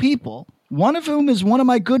these two people one of whom is one of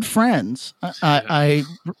my good friends, I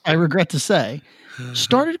regret to say,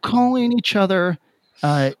 started calling each other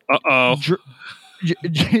Girondins,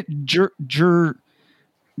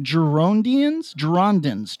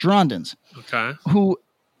 Okay. who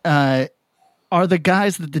are the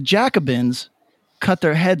guys that the Jacobins cut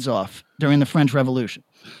their heads off during the French Revolution.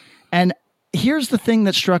 And here's the thing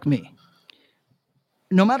that struck me.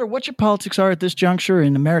 No matter what your politics are at this juncture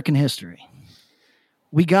in American history,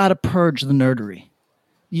 we got to purge the nerdery.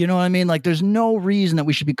 You know what I mean? Like, there's no reason that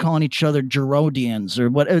we should be calling each other Gerodians or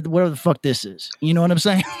whatever the fuck this is. You know what I'm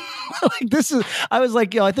saying? Like, this is, I was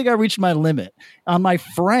like, I think I reached my limit on my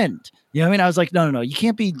friend. You know what I mean? I was like, no. You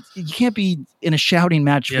can't be in a shouting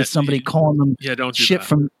match with somebody calling them don't do shit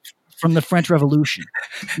that. from the French Revolution.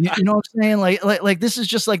 You know what I'm saying? Like this is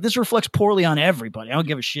just like, this reflects poorly on everybody. I don't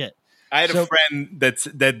give a shit. I had a friend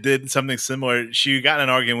that did something similar. She got in an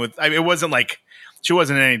argument with. I mean, it wasn't like she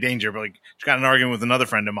wasn't in any danger, but like she got in an argument with another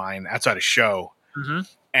friend of mine outside a show,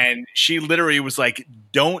 and she literally was like,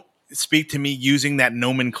 "Don't speak to me using that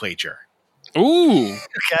nomenclature." Ooh.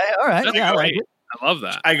 Okay, all right. That's Yeah, I like great. it. I love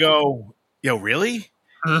that. I go, "Yo, really?"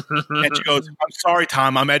 And she goes, "I'm sorry,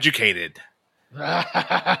 Tom. I'm educated." So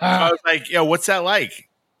I was like, "Yo, what's that like?"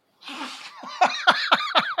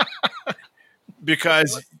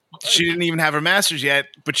 Because she didn't even have her master's yet,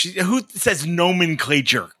 but who says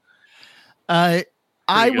nomenclature? I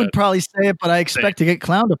would probably say it, but I expect to get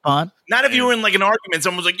clowned upon. Not if you were in like an argument,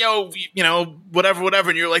 someone was like, "Yo, whatever,"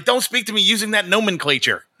 and you're like, "Don't speak to me using that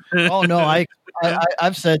nomenclature." Oh no,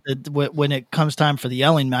 I've said that when it comes time for the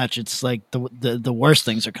yelling match, it's like the worst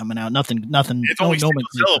things are coming out. Nothing. It's only single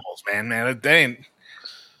syllables, man. They ain't.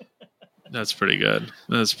 That's pretty good.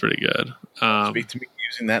 Speak to me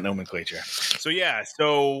using that nomenclature. So yeah.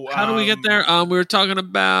 So how do we get there? We were talking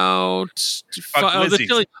about the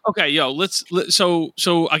chili. Okay, so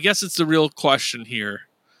I guess it's the real question here,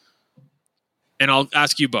 and I'll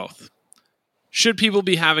ask you both: should people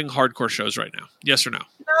be having hardcore shows right now? Yes or no?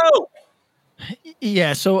 No.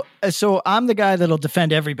 Yeah. So I'm the guy that'll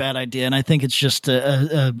defend every bad idea, and I think it's just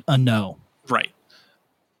a no. Right.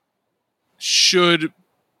 Should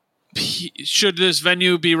this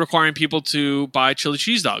venue be requiring people to buy chili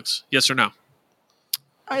cheese dogs? Yes or no?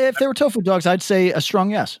 If they were tofu dogs, I'd say a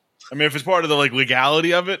strong yes. I mean, if it's part of the like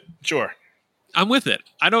legality of it, sure. I'm with it.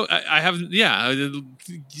 I haven't. Yeah,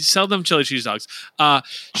 sell them chili cheese dogs.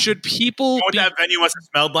 Should people? You know what that venue must have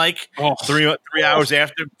smelled like? 3 hours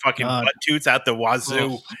after, fucking butt toots out the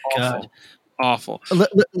wazoo. God. Awful.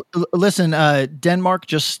 Listen, Denmark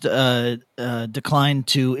just declined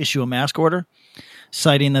to issue a mask order,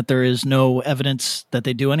 citing that there is no evidence that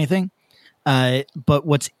they do anything. But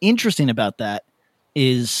what's interesting about that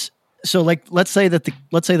is, so like, let's say that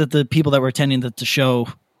the people that were attending the show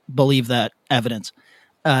believe that evidence.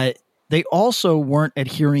 They also weren't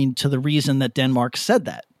adhering to the reason that Denmark said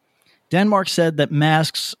that. Denmark said that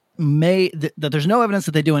masks that there's no evidence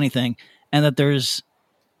that they do anything, and that there's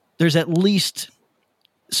at least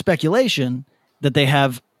speculation that they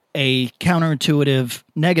have a counterintuitive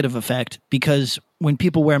negative effect, because when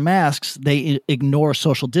people wear masks, they ignore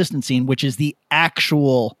social distancing, which is the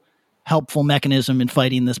actual helpful mechanism in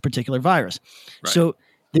fighting this particular virus. Right. So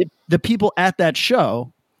the people at that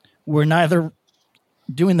show were neither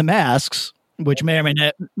doing the masks, which may or may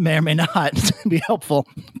not be helpful,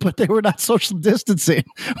 but they were not social distancing,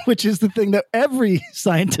 which is the thing that every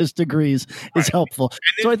scientist agrees is helpful.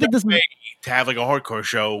 So I think this way to have like a hardcore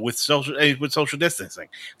show with social distancing.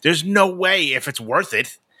 There's no way, if it's worth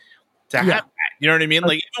it, to have that. You know what I mean?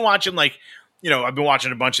 Like, even watching, like, I've been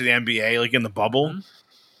watching a bunch of the NBA, like in the bubble. Mm-hmm.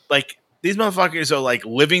 Like, these motherfuckers are like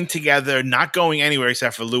living together, not going anywhere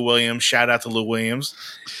except for Lou Williams. Shout out to Lou Williams.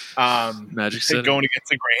 Magic City. Going against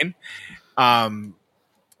the grain.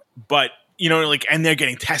 But like, and they're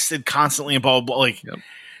getting tested constantly and blah blah blah. Like,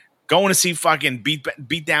 going to see fucking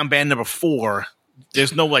beat down band number 4.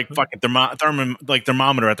 There's no like fucking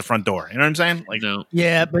thermometer at the front door. You know what I'm saying? Like, no.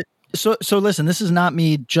 Yeah, but so listen, this is not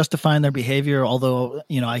me justifying their behavior. Although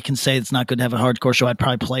I can say it's not good to have a hardcore show. I'd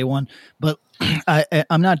probably play one, but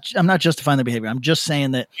I'm not justifying their behavior. I'm just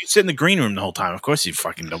saying that you sit in the green room the whole time. Of course, you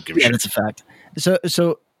fucking don't give a shit. Yeah, that's a fact.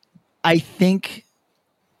 So I think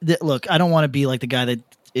that, look, I don't want to be like the guy that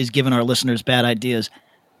is giving our listeners bad ideas.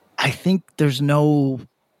 I think there's no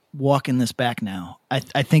walking this back now.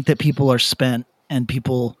 I think that people are spent and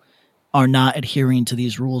people are not adhering to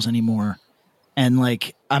these rules anymore. And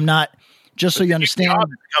like, I'm not, just so you understand. Your job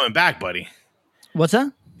isn't coming back, buddy. What's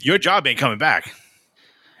that? Your job ain't coming back.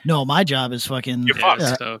 No, my job is fucking. You're fucked.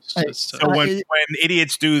 So when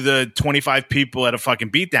idiots do the 25 people at a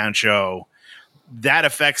fucking beatdown show, that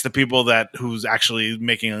affects the people who's actually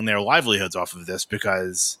making their livelihoods off of this,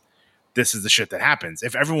 because this is the shit that happens.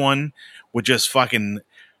 If everyone would just fucking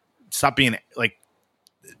stop being like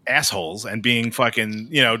assholes and being fucking,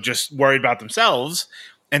 just worried about themselves,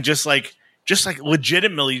 and just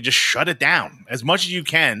legitimately just shut it down as much as you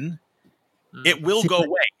can, it will go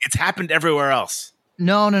away. It's happened everywhere else.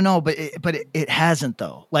 No, but it hasn't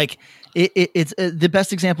though. Like it's the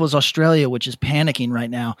best example is Australia, which is panicking right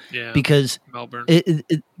now because Melbourne,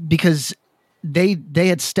 because they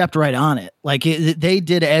had stepped right on it. Like they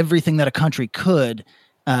did everything that a country could.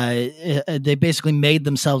 They basically made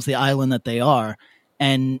themselves the island that they are,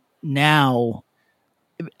 and now.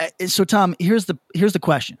 So Tom, here's the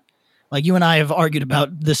question. Like you and I have argued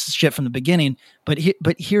about this shit from the beginning, but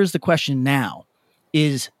here's the question now: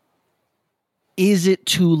 is it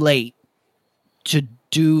too late to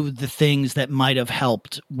do the things that might have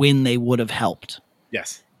helped when they would have helped?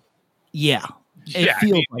 Yes. Yeah.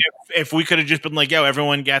 If we could have just been like, yo,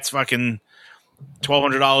 everyone gets fucking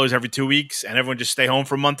 $1,200 every 2 weeks, and everyone just stay home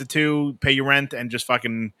for a month or two, pay your rent, and just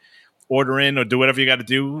fucking order in or do whatever you got to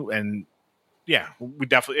do. And yeah, we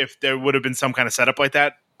definitely, if there would have been some kind of setup like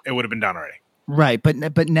that, it would have been done already. Right. But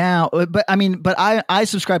I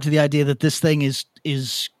subscribe to the idea that this thing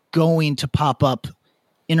is going to pop up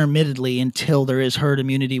intermittently until there is herd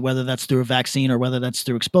immunity, whether that's through a vaccine or whether that's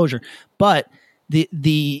through exposure. But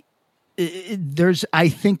I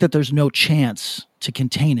think that there's no chance to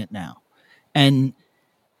contain it now. And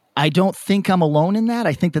I don't think I'm alone in that.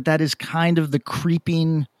 I think that is kind of the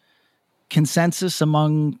creeping consensus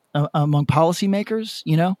among policymakers,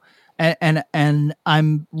 and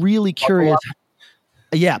I'm really curious.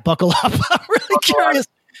 Buckle up. I'm really curious.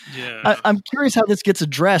 Yeah. I'm curious how this gets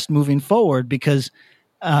addressed moving forward, because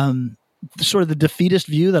sort of the defeatist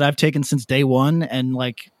view that I've taken since day one, and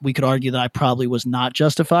like we could argue that I probably was not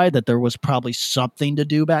justified, that there was probably something to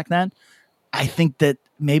do back then. I think that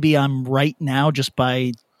maybe I'm right now just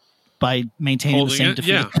by maintaining Holding the same it.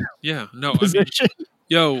 defeated Yeah. No, position.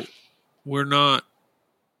 we're not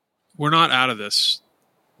out of this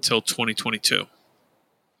till 2022.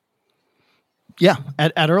 Yeah,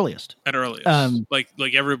 at earliest. At earliest.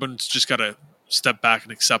 Like everyone's just got to step back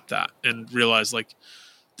and accept that and realize like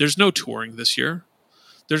there's no touring this year.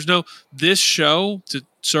 This show, to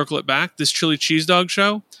circle it back, this chili cheese dog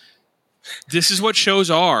show, this is what shows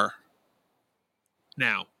are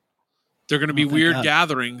now. They're going to be weird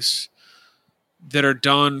gatherings that are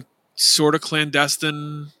done sort of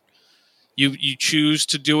clandestine. You choose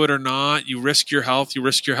to do it or not. You risk your health. You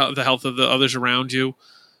risk the health of the others around you,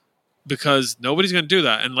 because nobody's going to do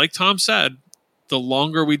that. And like Tom said, the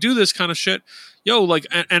longer we do this kind of shit,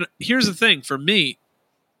 and here's the thing for me,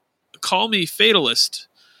 call me fatalist.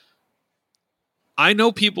 I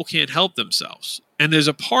know people can't help themselves. And there's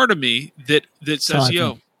a part of me that says,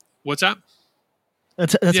 what's that?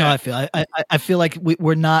 That's how I feel. I feel like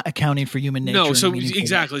we're not accounting for human nature. No, so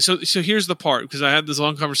exactly. So here's the part, because I had this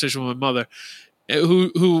long conversation with my mother,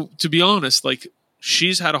 who to be honest, like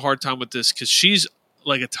she's had a hard time with this because she's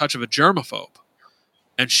like a touch of a germaphobe,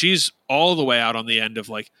 and she's all the way out on the end of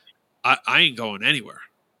like, I ain't going anywhere.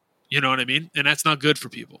 You know what I mean? And that's not good for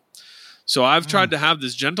people. So I've tried to have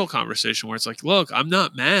this gentle conversation where it's like, look, I'm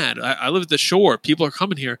not mad. I live at the shore. People are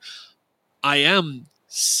coming here. I am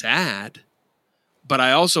sad. But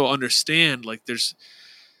I also understand, like, there's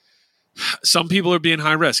some people are being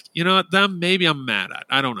high risk. You know, them maybe I'm mad at.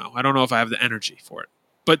 I don't know. I don't know if I have the energy for it.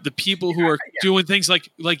 But the people who are doing things like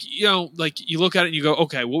you look at it and you go,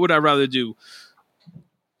 okay, what would I rather do?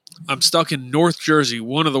 I'm stuck in North Jersey,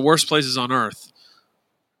 one of the worst places on earth.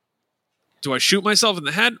 Do I shoot myself in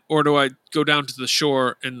the head, or do I go down to the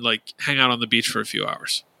shore and like hang out on the beach for a few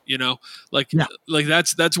hours? Like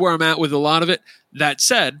that's where I'm at with a lot of it. That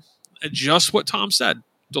said, just what Tom said,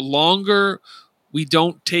 the longer we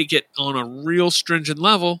don't take it on a real stringent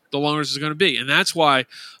level, the longer this is going to be. And that's why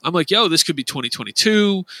I'm like, this could be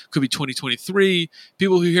 2022, could be 2023.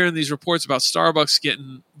 People who are hearing these reports about Starbucks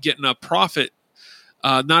getting a profit,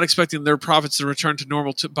 not expecting their profits to return to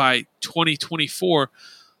normal by 2024.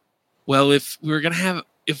 Well, if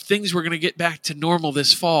things were going to get back to normal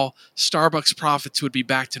this fall, Starbucks profits would be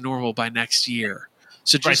back to normal by next year.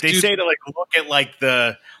 So just they say to like look at like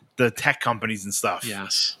the tech companies and stuff.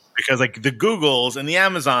 Yes. Because like the Googles and the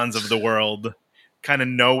Amazons of the world kind of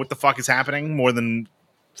know what the fuck is happening more than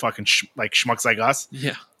fucking schmucks like us.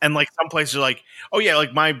 Yeah. And like some places are like, oh yeah,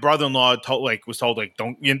 like my brother-in-law was told like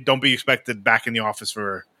don't be expected back in the office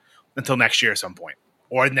until next year at some point.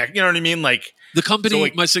 Or next, you know what I mean? Like the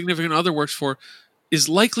company my significant other works for is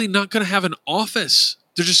likely not going to have an office.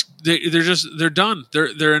 They're done.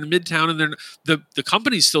 They're in Midtown, and the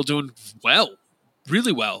company's still doing well,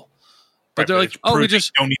 really well. But Right, they're like, it's oh, proving we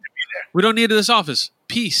just you don't need to be there. we don't need this office.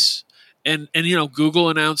 Peace. And Google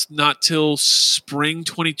announced not till spring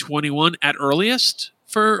 2021 at earliest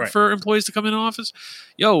for employees to come in office.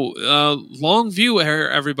 Long view here,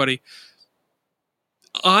 everybody.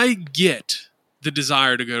 I get the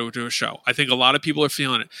desire to go to a show. I think a lot of people are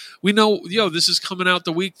feeling it. We know, this is coming out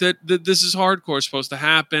the week that this is hardcore supposed to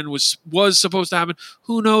happen, was supposed to happen.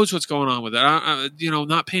 Who knows what's going on with it?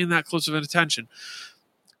 Not paying that close of an attention.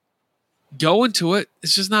 Go into it.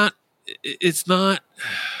 It's not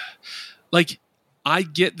like, I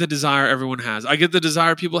get the desire everyone has. I get the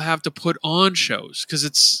desire people have to put on shows because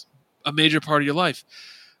it's a major part of your life.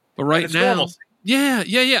 But right now, normalcy. Yeah.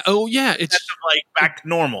 Oh, yeah. It's That's like back to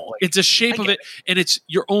normal. Like, it's a shape of it, and it's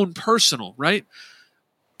your own personal, right?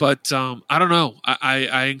 But I don't know.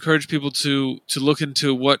 I encourage people to look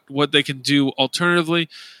into what they can do alternatively.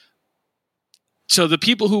 So the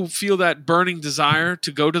people who feel that burning desire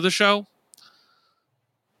to go to the show,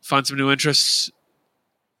 find some new interests,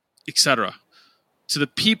 etc. To the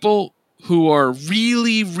people who are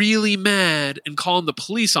really, really mad and calling the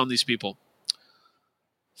police on these people,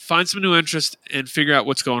 find some new interest and figure out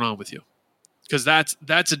what's going on with you. Because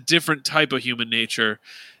that's a different type of human nature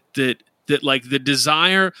that like the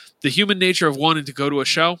desire, the human nature of wanting to go to a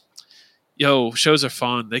show. Shows are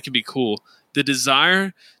fun. They can be cool. The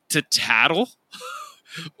desire to tattle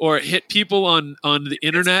or hit people on the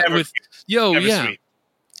internet with, sweet.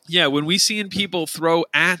 Yeah, when we seeing people throw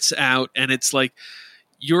ats out and it's like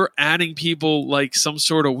you're adding people like some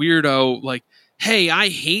sort of weirdo, like, hey, I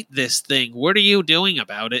hate this thing. What are you doing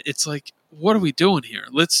about it? It's like, what are we doing here?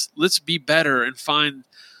 Let's be better and find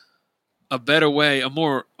a better way, a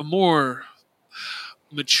more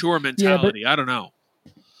mature mentality. I don't know.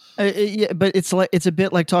 But it's a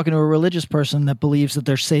bit like talking to a religious person that believes that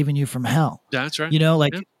they're saving you from hell. That's right.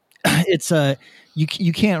 It's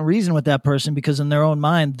you can't reason with that person because in their own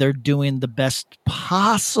mind they're doing the best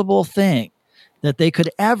possible thing that they could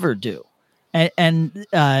ever do, and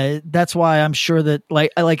that's why I'm sure that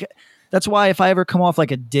that's why if I ever come off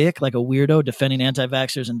like a dick, like a weirdo defending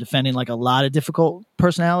anti-vaxxers and defending like a lot of difficult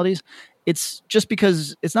personalities, it's just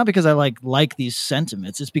because it's not because I like these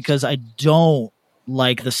sentiments. It's because I don't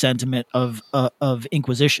like the sentiment of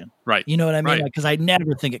Inquisition. Right. You know what I mean? Right. Because I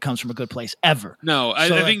never think it comes from a good place ever. No, I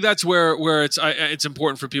think that's where it's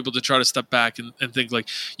important for people to try to step back and think like,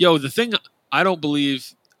 the thing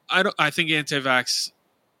I think anti-vax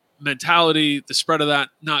mentality, the spread of that,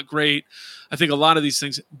 not great. I think a lot of these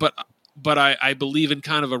things, but I believe in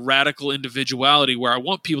kind of a radical individuality where I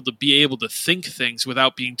want people to be able to think things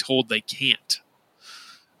without being told they can't.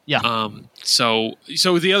 Yeah. So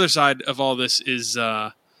the other side of all this is,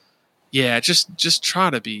 just try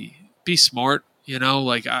to be smart.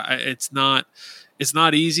 It's not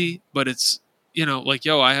easy, but it's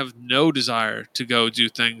I have no desire to go do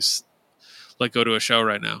things like go to a show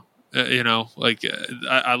right now.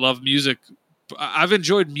 I love music. I've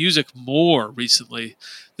enjoyed music more recently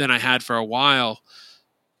than I had for a while.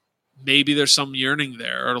 Maybe there's some yearning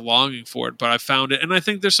there or longing for it, but I found it. And I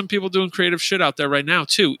think there's some people doing creative shit out there right now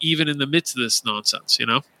too, even in the midst of this nonsense,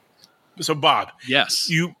 So Bob, yes,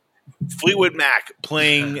 Fleetwood Mac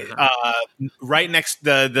playing right next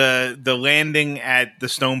the landing at the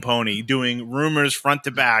Stone Pony, doing Rumors front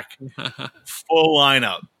to back, full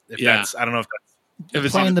lineup. I don't know if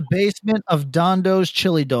that's playing the basement of Dondo's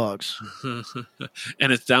Chili Dogs,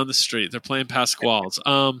 and it's down the street. They're playing Pasquale's.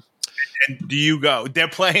 And do you go? They're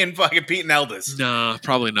playing fucking Pete and Elvis. Nah,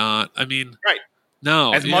 probably not. I mean, right.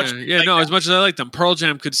 No, as much as much as I like them. Pearl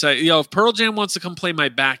Jam could say, if Pearl Jam wants to come play my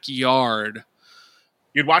backyard,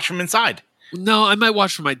 you'd watch from inside. No, I might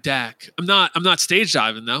watch from my deck. I'm not stage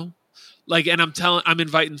diving though. And I'm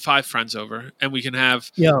inviting 5 friends over, and we can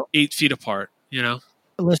have 8 feet apart.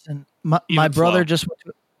 Listen, my brother just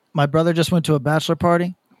went to a bachelor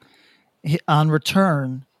party. On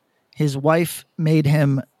return, his wife made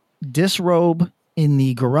him disrobe in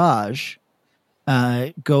the garage,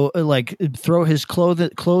 throw his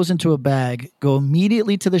clothes into a bag, go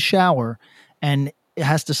immediately to the shower, and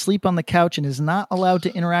has to sleep on the couch and is not allowed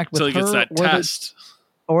to interact with her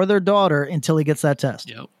or their daughter until he gets that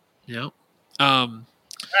test. Yep.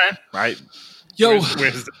 Right.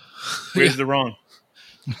 Where's the wrong?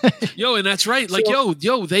 And that's right.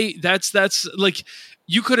 That's like,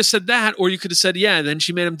 you could have said that, or you could have said, then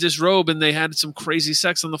she made him disrobe and they had some crazy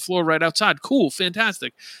sex on the floor right outside. Cool.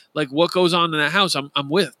 Fantastic. Like, what goes on in that house, I'm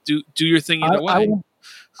with. Do your thing either way.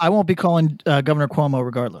 I won't be calling Governor Cuomo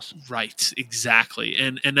regardless. Right. Exactly.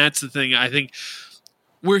 And that's the thing. I think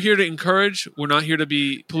we're here to encourage. We're not here to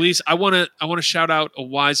be police. I want to shout out a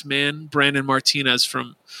wise man, Brandon Martinez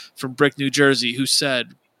from Brick, New Jersey, who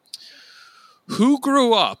said, who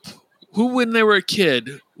when they were a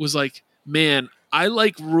kid was like, man, I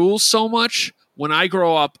like rules so much. When I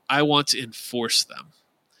grow up, I want to enforce them.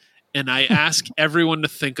 And I ask everyone to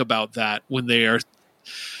think about that when they are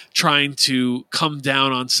trying to come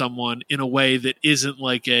down on someone in a way that isn't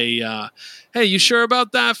like a, hey, you sure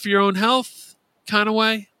about that for your own health kind of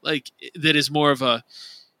way? Like, that is more of a,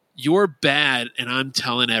 you're bad and I'm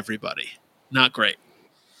telling everybody. Not great.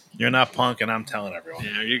 You're not punk and I'm telling everyone.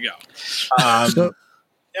 There you go. So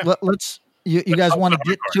let's you guys want to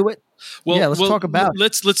get to it? Well, yeah, let's talk about it.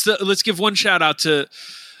 Let's give one shout out to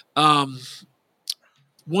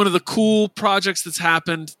one of the cool projects that's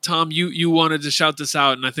happened. Tom, you wanted to shout this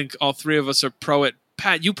out, and I think all three of us are pro it.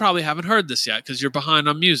 Pat, you probably haven't heard this yet because you're behind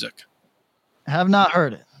on music. Have not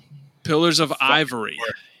heard it. Pillars of Ivory.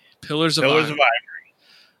 Pillars of Ivory.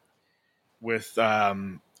 With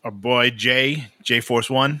our boy Jay Force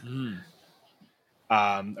One.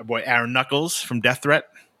 Our boy Aaron Knuckles from Death Threat.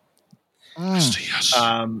 Yes.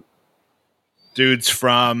 Dudes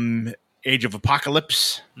from Age of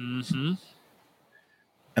Apocalypse. Mm-hmm.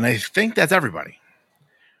 And I think that's everybody.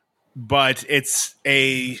 But it's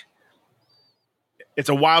a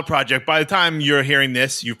wild project. By the time you're hearing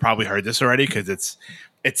this, you've probably heard this already because it's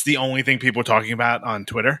the only thing people are talking about on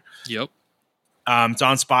Twitter. Yep. It's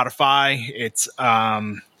on Spotify. It's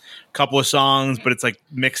a couple of songs, but it's like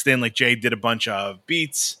mixed in. Like Jay did a bunch of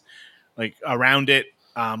beats like around it,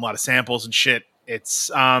 a lot of samples and shit. It's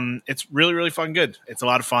really, really fucking good. It's a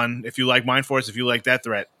lot of fun. If you like Mind Force, if you like Death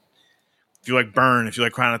Threat, if you like Burn, if you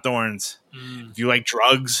like Crown of Thorns, if you like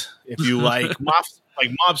drugs, if you like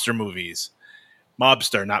mobster movies,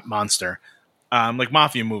 mobster, not monster, like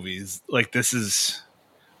mafia movies, like this is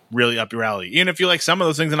really up your alley. Even if you like some of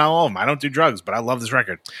those things, and not all of them. I don't do drugs, but I love this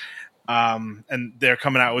record. And they're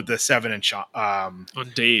coming out with the 7-inch on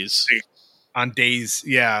Days. On Days,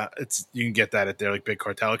 yeah, you can get that at their like Big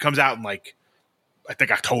Cartel. It comes out in like I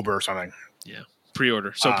think October or something. Yeah,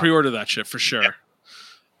 pre-order. So pre-order that shit for sure.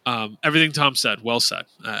 Yeah. Everything Tom said, well said.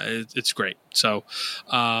 It's great. So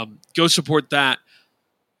go support that.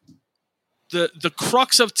 The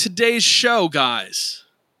crux of today's show, guys,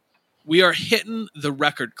 we are hitting the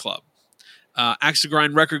record club. Axe to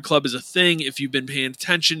Grind Record Club is a thing. If you've been paying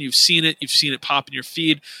attention, you've seen it pop in your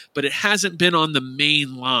feed, but it hasn't been on the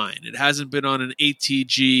main line. It hasn't been on an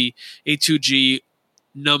A2G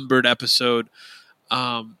numbered episode.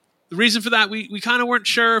 The reason for that, we kind of weren't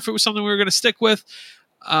sure if it was something we were going to stick with,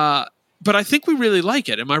 but I think we really like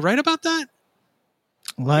it. Am I right about that?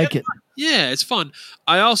 Like it. Yeah, it's fun.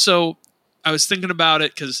 I was thinking about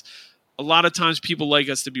it because a lot of times people like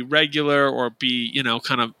us to be regular or be,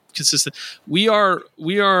 kind of consistent. We are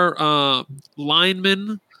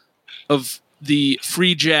linemen of the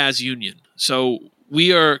Free Jazz Union. So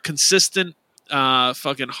we are consistent,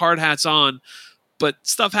 fucking hard hats on, but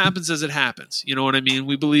stuff happens as it happens. You know what I mean?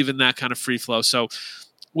 We believe in that kind of free flow. So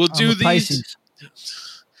we'll do these. Pisces.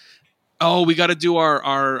 Oh, we got to do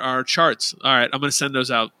our charts. All right. I'm going to send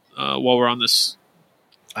those out while we're on this.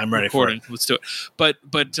 I'm ready recording. for it. Let's do it. But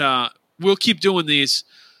we'll keep doing these.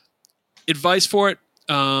 Advice for it.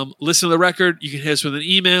 Listen to the record. You can hit us with an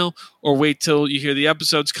email or wait till you hear the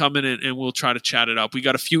episodes coming and we'll try to chat it up. We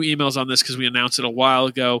got a few emails on this because we announced it a while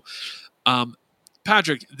ago.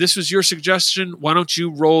 Patrick, this was your suggestion. Why don't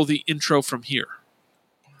you roll the intro from here?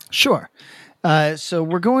 Sure. So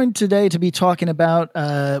we're going today to be talking about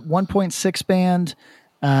 1.6 band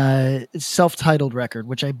self-titled record,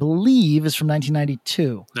 which I believe is from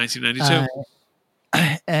 1992.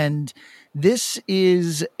 1992. And this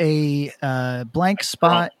is a blank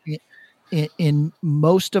spot in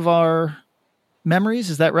most of our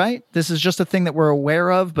memories. Is that right? This is just a thing that we're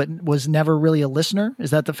aware of, but was never really a listener.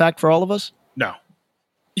 Is that the fact for all of us? No.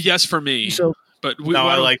 Yes, for me. So, but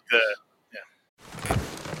I like the.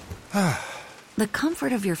 Yeah. The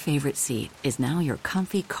comfort of your favorite seat is now your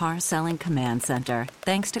comfy car selling command center,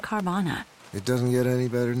 thanks to Carvana. It doesn't get any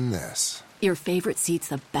better than this. Your favorite seat's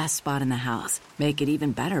the best spot in the house. Make it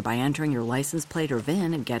even better by entering your license plate or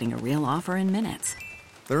VIN and getting a real offer in minutes.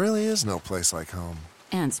 There really is no place like home.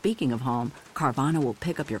 And speaking of home, Carvana will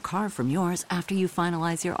pick up your car from yours after you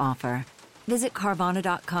finalize your offer. Visit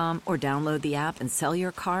Carvana.com or download the app and sell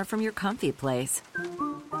your car from your comfy place.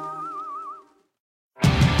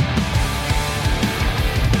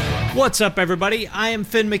 What's up, everybody? I am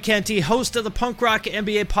Finn McKenty, host of the Punk Rock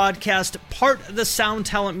NBA podcast, part of the Sound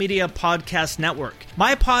Talent Media Podcast Network.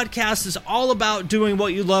 My podcast is all about doing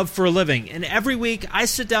what you love for a living, and every week I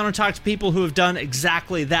sit down and talk to people who have done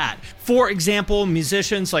exactly that. For example,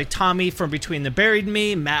 musicians like Tommy from Between the Buried and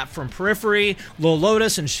Me, Matt from Periphery, Lil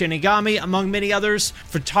Lotus and Shinigami, among many others,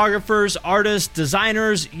 photographers, artists,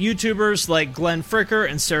 designers, YouTubers like Glenn Fricker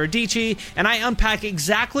and Sarah Dici, and I unpack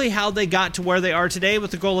exactly how they got to where they are today with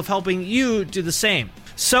the goal of helping you do the same.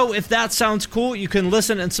 So if that sounds cool, you can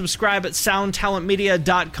listen and subscribe at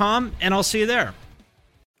soundtalentmedia.com, and I'll see you there.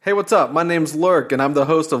 Hey, what's up? My name's Lurk, and I'm the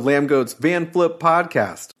host of Lambgoat's Van Flip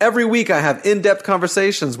podcast. Every week I have in-depth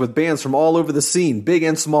conversations with bands from all over the scene, big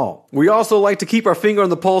and small. We also like to keep our finger on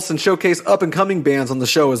the pulse and showcase up-and-coming bands on the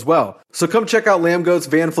show as well. So come check out Lambgoat's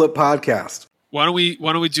Van Flip podcast. Why don't we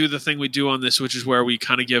do the thing we do on this, which is where we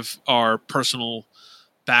kind of give our personal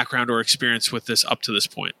background or experience with this up to this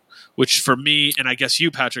point, which for me, and I guess you,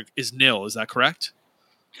 Patrick, is nil. Is that correct?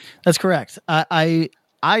 That's correct. I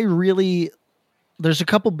really, there's a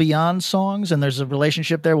couple Beyond songs, and there's a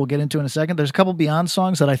relationship there we'll get into in a second. There's a couple Beyond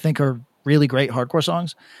songs that I think are really great hardcore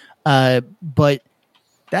songs. But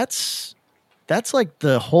that's like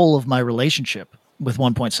the whole of my relationship with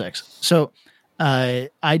 1.6. So I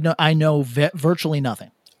know virtually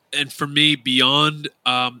nothing. And for me, Beyond,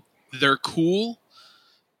 they're cool.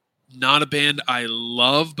 Not a band I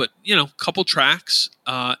love, but couple tracks,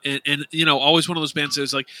 and always one of those bands that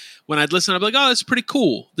was like, when I'd listen, I'd be like, oh, that's pretty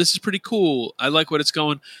cool. This is pretty cool. I like what it's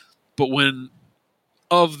going. But when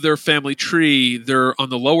of their family tree, they're on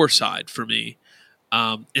the lower side for me.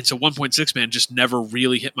 And so 1.6 band just never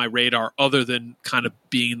really hit my radar other than kind of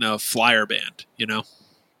being a flyer band,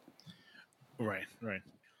 Right.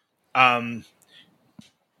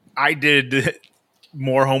 I did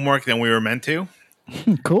more homework than we were meant to.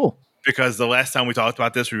 Cool. Because the last time we talked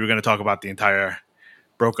about this, we were going to talk about the entire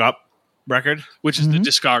Broke Up record. Which is the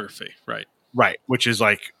discography, right? Right, which is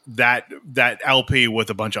like that LP with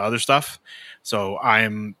a bunch of other stuff. So I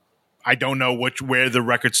don't know where the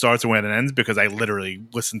record starts and when it ends because I literally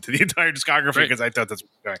listened to the entire discography because I thought that's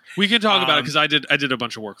okay. We can talk about it because I did a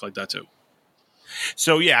bunch of work like that too.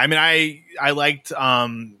 So yeah, I mean I liked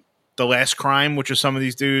The Last Crime, which is some of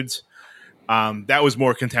these dudes. That was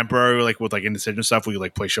more contemporary, like with like Indecision stuff. We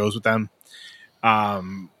like play shows with them.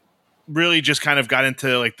 Really just kind of got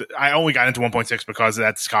into I only got into 1.6 because of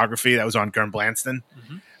that discography that was on Gurn Blanston.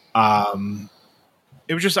 Mm-hmm.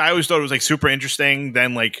 It was just, I always thought it was like super interesting.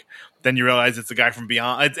 Then you realize it's the guy from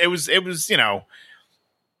Beyond. It was,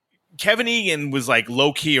 Kevin Egan was like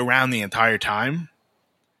low key around the entire time.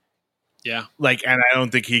 Yeah. And I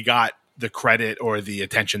don't think he got the credit or the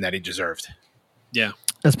attention that he deserved. Yeah.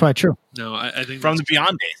 That's probably true. No, I think from the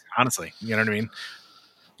Beyond days, honestly, you know what I mean?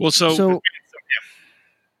 Well, so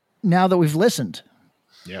now that we've listened,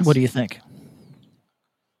 what do you think?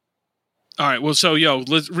 All right. Well, so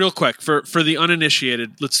real quick for the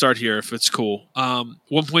uninitiated, let's start here if it's cool.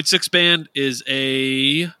 1.6 band is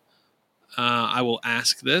I will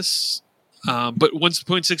ask this, but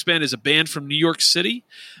 1.6 band is a band from New York City,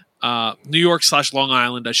 New York / Long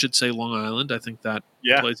Island. I should say Long Island. I think that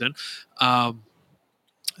plays in.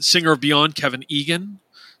 Singer of Beyond, Kevin Egan,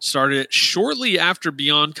 started it shortly after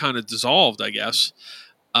Beyond kind of dissolved, I guess.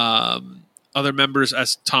 Other members,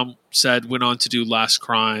 as Tom said, went on to do Last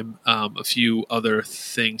Crime, a few other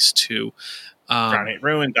things too. Crown Ain't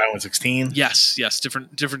Ruined, Die 116. Yes,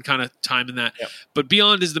 different kind of time in that. Yep. But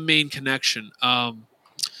Beyond is the main connection.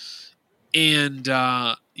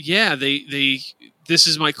 This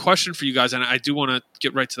is my question for you guys, and I do want to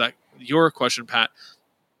get right to that. Your question, Pat.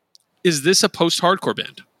 Is this a post-hardcore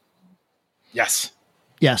band? Yes.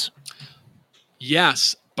 Yes,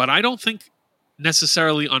 but I don't think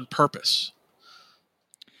necessarily on purpose.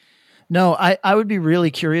 No, I would be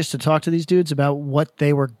really curious to talk to these dudes about what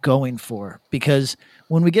they were going for, because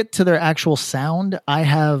when we get to their actual sound,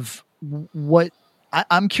 I'm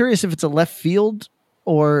curious if it's a left field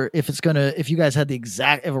or if you guys have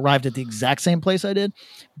arrived at the exact same place I did.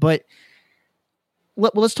 But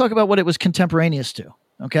let's talk about what it was contemporaneous to.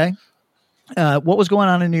 Okay. What was going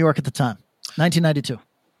on in New York at the time? 1992.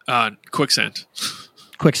 Quicksand.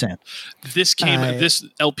 This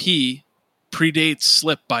LP predates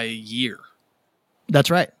Slip by a year. That's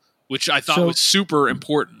right. Which I thought was super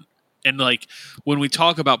important. And when we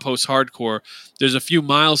talk about post-hardcore, there's a few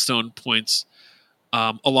milestone points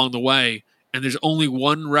along the way. And there's only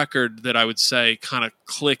one record that I would say kind of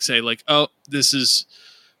clicks this is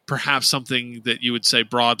perhaps something that you would say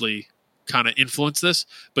broadly kind of influenced this,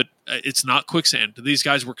 but it's not Quicksand. These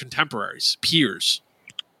guys were contemporaries, peers.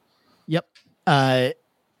 Yep.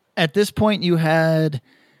 At this point, you had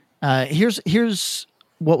Here's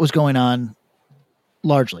what was going on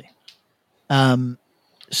largely.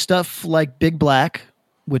 Stuff like Big Black,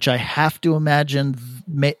 which I have to imagine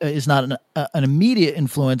is not an immediate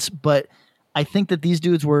influence, but I think that these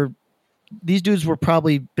dudes were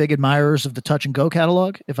probably big admirers of the Touch and Go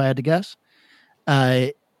catalog, if I had to guess.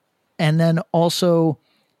 And then also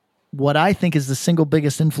what I think is the single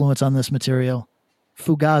biggest influence on this material,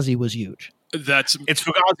 Fugazi was huge. It's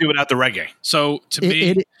Fugazi without the reggae. So to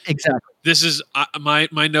me, exactly. This is my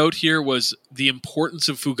note here was the importance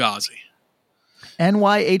of Fugazi.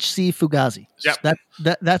 NYHC Fugazi. Yep.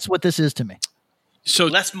 That's what this is to me. So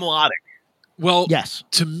less melodic. Well, yes.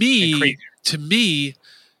 To me,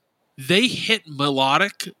 they hit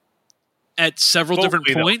melodic at several different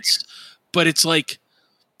points, but it's like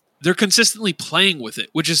they're consistently playing with it,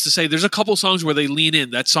 which is to say there's a couple songs where they lean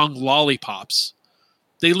in. That song Lollipops.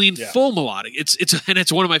 They lean full melodic.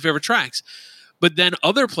 It's one of my favorite tracks. But then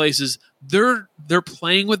other places they're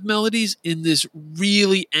playing with melodies in this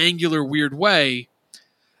really angular, weird way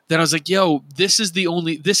that I was like, yo, this is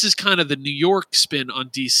kind of the New York spin on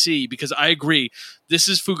DC, because I agree. This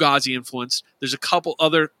is Fugazi influenced. There's a couple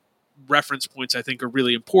other reference points I think are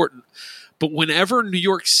really important. But whenever New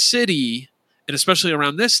York City, and especially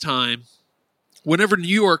around this time, whenever New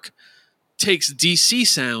York takes DC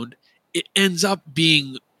sound, it ends up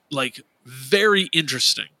being like very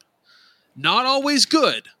interesting. Not always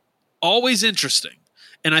good, always interesting.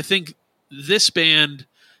 And I think this band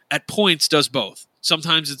at points does both.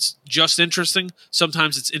 Sometimes it's just interesting.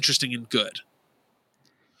 Sometimes it's interesting and good.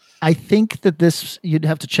 I think that this, you'd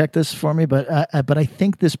have to check this for me, but I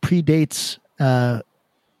think this predates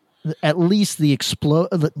at least the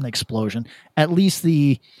explosion, at least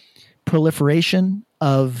the proliferation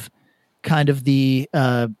of kind of the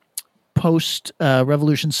post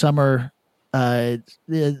Revolution Summer,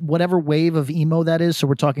 whatever wave of emo that is. So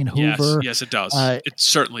we're talking Hoover. Yes, it does. It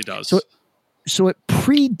certainly does. So it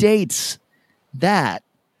predates that,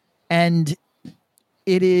 and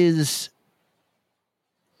it is.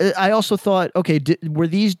 I also thought, okay, were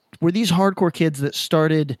these hardcore kids that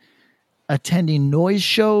started attending noise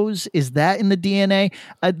shows? Is that in the DNA?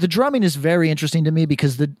 The drumming is very interesting to me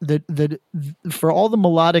because the for all the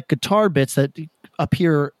melodic guitar bits that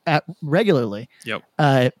appear regularly,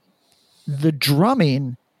 the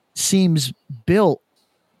drumming seems built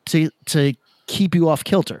to keep you off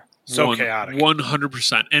kilter. So chaotic.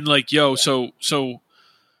 100%. And like, so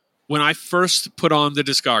when I first put on the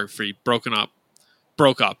discography, broke up,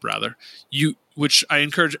 which I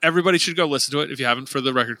encourage everybody should go listen to it if you haven't, for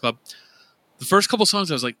the record club. The first couple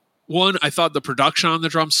songs, I was like, one, I thought the production on the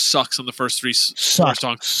drums sucks on the first three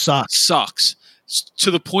songs. Sucks.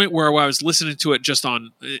 To the point where I was listening to it just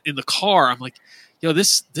in the car, I'm like, yo,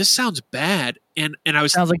 this sounds bad. And I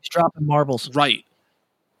was sounds like it's dropping marbles. Right.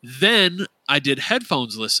 Then I did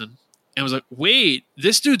headphones listen and was like, wait,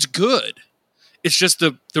 this dude's good. It's just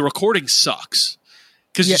the recording sucks.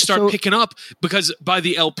 Because you start picking up, because by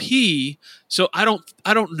the LP, so I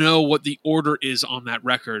don't know what the order is on that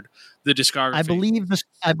record, the discography.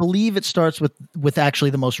 I believe it starts with actually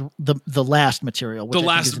the last material. The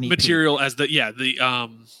last material as the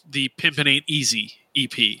Pimpin' Ain't Easy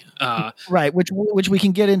EP. Right, which we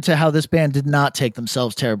can get into how this band did not take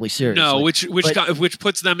themselves terribly seriously. No, which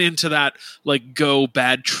puts them into that like go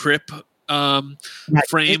bad trip frame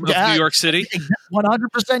of New York City.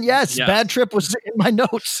 100%. Yes. Bad Trip was in my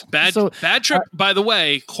notes. Bad Trip, by the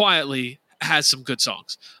way, quietly has some good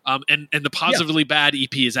songs. And the Positively Bad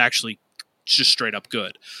EP is actually just straight up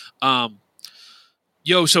good.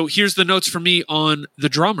 So here's the notes for me on the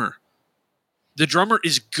drummer. The drummer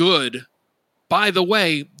is good. By the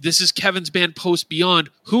way, this is Kevin's band Post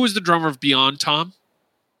Beyond. Who is the drummer of Beyond, Tom?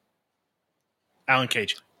 Alan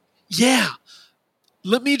Cage. Yeah.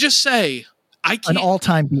 Let me just say, an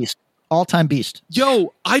all-time beast.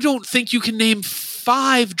 Yo, I don't think you can name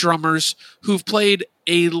 5 drummers who've played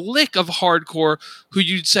a lick of hardcore who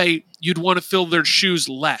you'd say you'd want to fill their shoes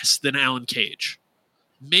less than Alan Cage.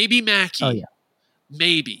 Maybe Mackie. Oh yeah.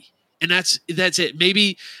 Maybe. And that's it.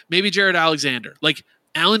 Maybe Jared Alexander. Like,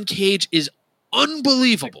 Alan Cage is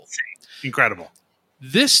unbelievable. Incredible.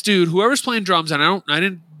 This dude, whoever's playing drums, and I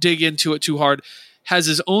didn't dig into it too hard, has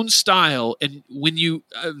his own style, and when you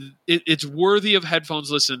it's worthy of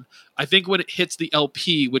headphones listen. I think when it hits the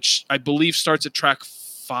LP, which I believe starts at track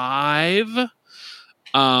 5,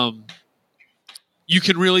 you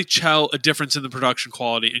can really tell a difference in the production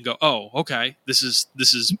quality and go, oh, okay, this is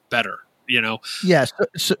better, you know. Yes.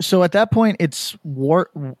 So at that point, it's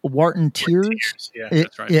Wharton Tears. Yeah,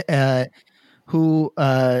 that's right. Who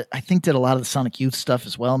I think did a lot of the Sonic Youth stuff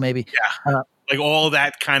as well, maybe. Yeah, like all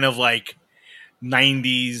that kind of like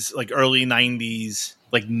 '90s, like early '90s,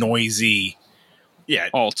 like noisy. Yeah,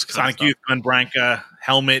 Alt kind Sonic of stuff. Youth, Branca,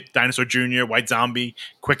 Helmet, Dinosaur Jr., White Zombie,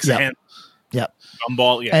 Quicksand, Yep.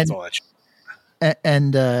 Gumball. Yeah, it's And- all that shit.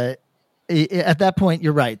 And at that point,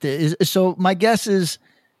 you're right. So my guess is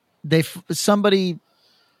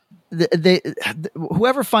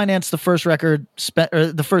whoever financed the first record spent,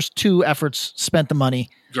 or the first two efforts spent the money,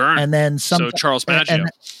 Gurn. and then so Charles Maggio.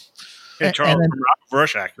 Yeah, Charles and then- from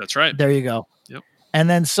Rorschach. That's right. there you go. Yep. And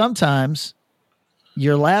then sometimes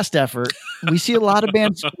your last effort, we see a lot of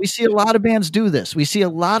bands. We see a lot of bands do this. We see a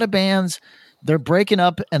lot of bands. They're breaking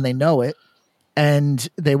up and they know it, and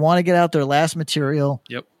they want to get out their last material.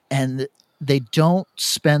 Yep. And they don't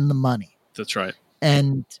spend the money. That's right.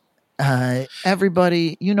 And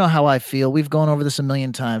everybody, you know how I feel. We've gone over this a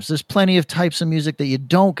million times. There's plenty of types of music that you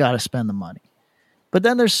don't got to spend the money. But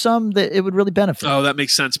then there's some that it would really benefit. Oh, that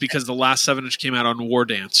makes sense because the last 7-inch came out on War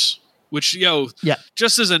Dance, which, Yeah.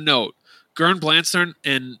 just as a note, Gurn Blanstern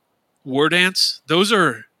and War Dance, those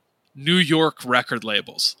are New York record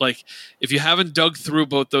labels. Like, if you haven't dug through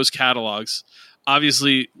both those catalogs,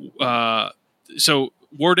 obviously, so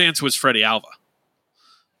War Dance was Freddie Alva.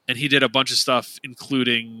 And he did a bunch of stuff,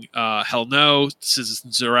 including Hell No,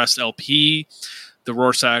 Citizens Arrest LP, the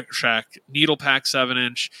Rorschach Needle Pack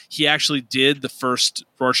 7-inch. He actually did the first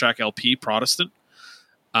Rorschach LP, Protestant.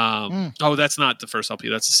 Oh, that's not the first LP.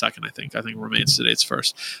 That's the second, I think. I think Remains Today's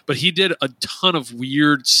first. But he did a ton of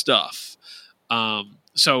weird stuff.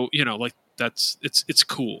 So, like it's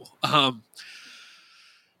cool.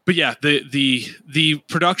 But yeah, the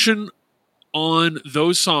production on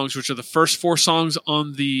those songs, which are the first 4 songs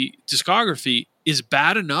on the discography, is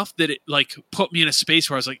bad enough that it like put me in a space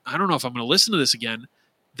where I was like, I don't know if I'm going to listen to this again.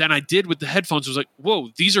 Then I did with the headphones. I was like, whoa,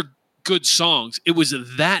 these are good songs. It was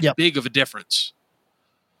that Yep. big of a difference.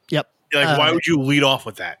 Yep. Like, why would you lead off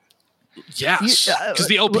with that? Yes, Yeah, because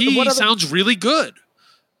the LP what other- sounds really good.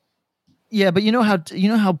 Yeah, but you know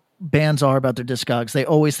how bands are about their discogs. They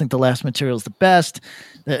always think the last material is the best.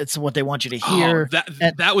 It's what they want you to hear.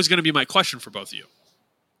 That was going to be my question for both of you.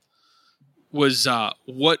 Was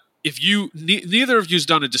what if you neither of you's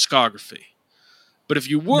done a discography, but if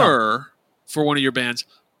you were for one of your bands,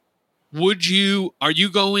 are you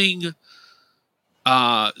going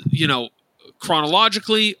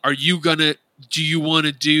chronologically? Are you gonna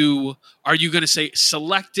say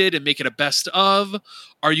selected and make it a best of?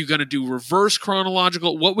 Are you gonna do reverse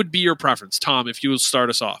chronological? What would be your preference, Tom, if you will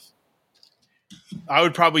start us off? I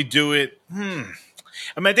would probably do it. I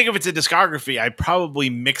mean, I think if it's a discography, I'd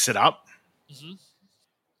probably mix it up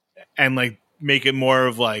and like make it more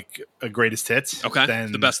of like a greatest hits. Okay,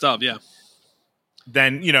 than the best of, yeah.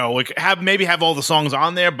 Then like have all the songs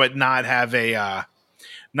on there, but not have a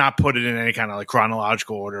not put it in any kind of like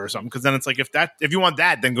chronological order or something. Because then it's like if you want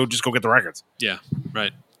that, then go get the records. Yeah,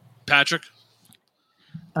 right. Patrick,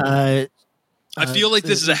 Uh, I feel like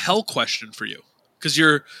this is a hell question for you because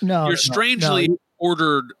you're strangely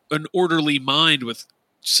an orderly mind with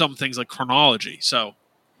some things like chronology. So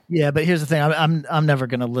yeah, but here's the thing: I'm never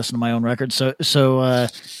going to listen to my own record. So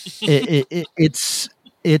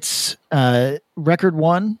it's record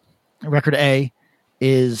 1, record A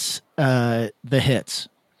is the hits.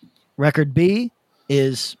 Record B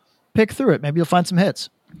is pick through it. Maybe you'll find some hits.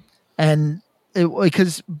 And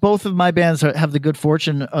because both of my bands have the good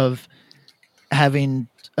fortune of having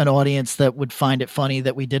an audience that would find it funny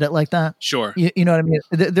that we did it like that. sure. You know what I mean?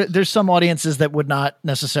 There's some audiences that would not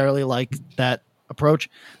necessarily like that approach,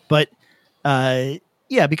 but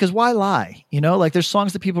yeah, because why lie? Like there's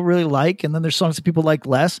songs that people really like, and then there's songs that people like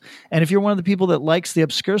less. And if you're one of the people that likes the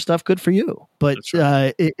obscure stuff, good for you. But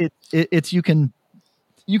That's it's you can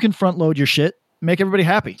front load your shit, make everybody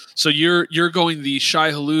happy. So you're going the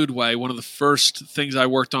Shai Hulud way. One of the first things I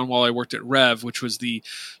worked on while I worked at Rev, which was the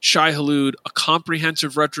Shai Hulud, a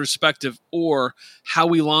comprehensive retrospective, or how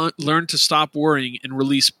we learn to stop worrying and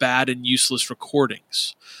release bad and useless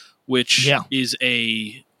recordings, which is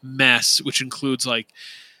a mess, which includes like,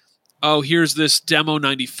 oh, here's this demo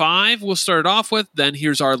 95 we'll start it off with. Then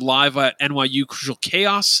here's our live at NYU Crucial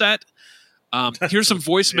Chaos set. Here's some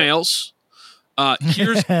voicemails.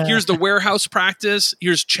 Here's the warehouse practice.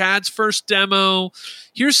 Here's Chad's first demo.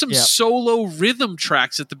 Here's some solo rhythm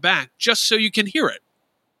tracks at the back, just so you can hear it.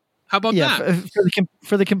 How about that?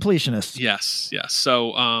 For the completionists. Yes.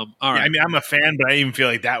 So, all right. Yeah, I mean, I'm a fan, but I even feel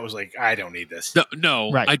like that was like, I don't need this. No,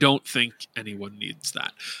 Right. I don't think anyone needs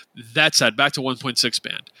that. That said, back to 1.6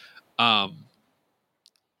 Band.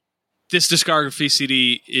 This discography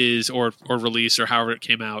CD is or release or however it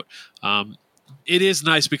came out. It is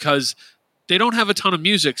nice because they don't have a ton of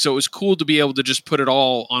music, so it was cool to be able to just put it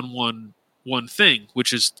all on one one thing,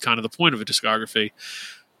 which is kind of the point of a discography.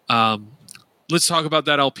 Let's talk about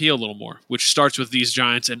that LP a little more, which starts with These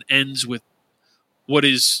Giants and ends with what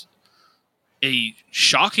is a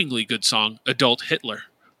shockingly good song, Adult Hitler.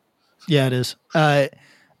 Yeah, it is.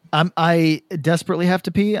 I desperately have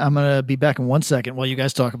to pee. I'm going to be back in 1 second while you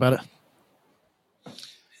guys talk about it.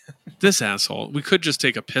 This asshole. We could just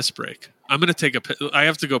take a piss break. I'm going to take I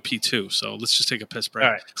have to go pee too, so let's just take a piss break.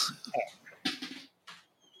 All right.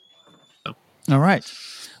 All right.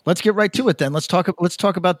 Let's get right to it then. Let's talk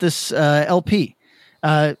about this LP.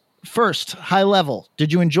 First, high level.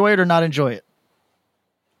 Did you enjoy it or not enjoy it?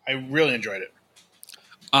 I really enjoyed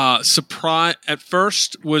it. Surprise at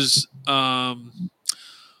first was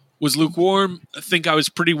lukewarm. I think I was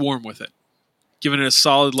pretty warm with it, giving it a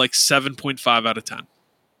solid 7.5 out of 10.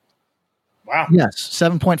 Wow. Yes,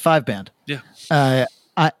 7.5 band. Yeah.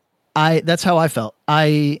 I that's how I felt.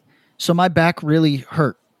 So my back really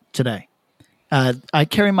hurt today. I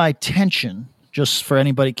carry my tension, just for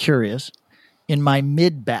anybody curious, in my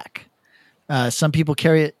mid back. Some people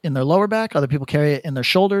carry it in their lower back. Other people carry it in their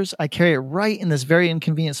shoulders. I carry it right in this very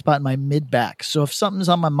inconvenient spot in my mid back. So if something's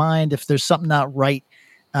on my mind, if there's something not right,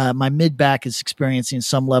 my mid back is experiencing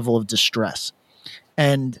some level of distress.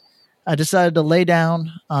 And I decided to lay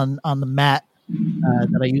down on the mat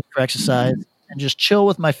that I use for exercise and just chill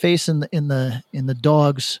with my face in the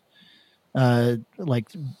dog's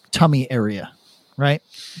tummy area, right?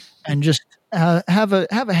 And just have a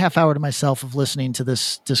half hour to myself of listening to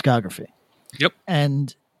this discography. Yep.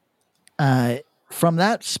 And from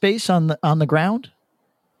that space on the ground,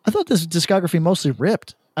 I thought this discography mostly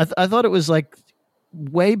ripped. I thought it was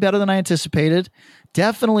way better than I anticipated.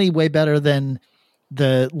 Definitely way better than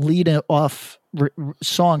the lead off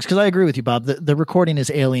songs. Because I agree with you, Bob. The recording is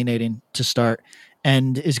alienating to start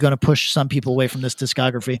and is going to push some people away from this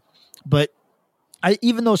discography. But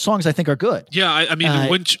even those songs I think are good. Yeah, I mean,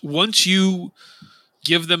 once you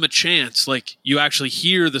give them a chance, you actually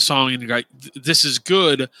hear the song and you're like, this is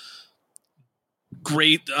good.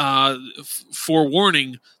 Great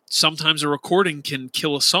forewarning. Sometimes a recording can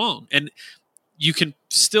kill a song, and you can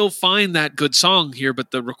still find that good song here,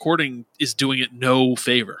 but the recording is doing it no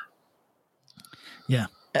favor. Yeah,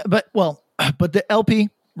 but the LP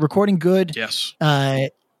recording good. Yes.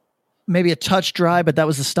 Maybe a touch dry, but that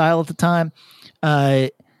was the style at the time. I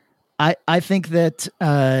think that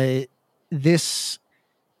this.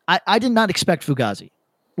 I did not expect Fugazi.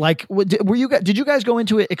 Did you guys go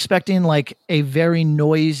into it expecting a very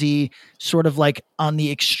noisy, sort of on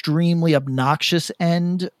the extremely obnoxious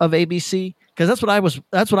end of ABC? Because that's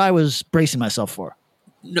what I was bracing myself for.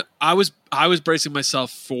 No, I was bracing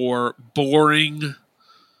myself for boring,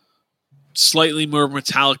 slightly more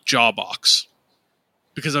metallic Jawbox.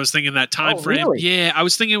 Because I was thinking that time frame. Really? Yeah, I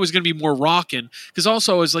was thinking it was going to be more rockin'. Because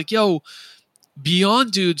also I was like, yo,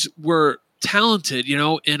 Beyond dudes were talented,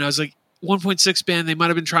 and I was like, 1.6 band, they might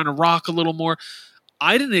have been trying to rock a little more.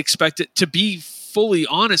 I didn't expect it, to be fully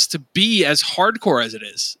honest, to be as hardcore as it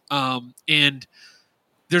is. And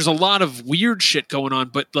there's a lot of weird shit going on,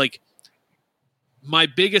 but my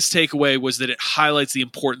biggest takeaway was that it highlights the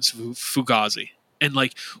importance of Fugazi. And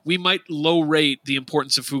we might low rate the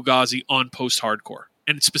importance of Fugazi on post-hardcore,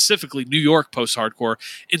 and specifically New York post-hardcore,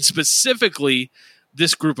 and specifically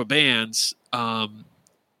this group of bands.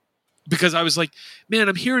 Because I was like, man,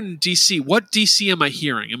 I'm hearing DC. What DC am I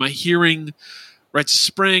hearing? Am I hearing Rites of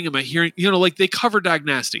Spring? Am I hearing, they cover Dag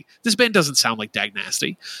Nasty. This band doesn't sound like Dag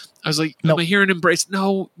Nasty. I was like, nope. Am I hearing Embrace?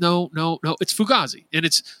 No. It's Fugazi. And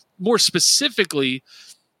it's more specifically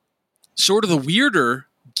sort of the weirder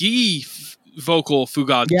Guy vocal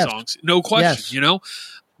Fugazi songs. No question,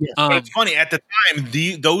 Yes. But it's funny, at the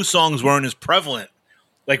time, those songs weren't as prevalent.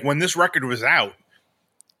 When this record was out,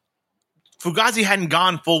 Fugazi hadn't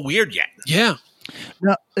gone full weird yet. Yeah.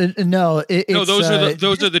 No. No, those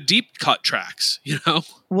are the deep cut tracks.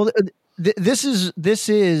 Well, this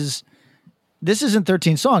isn't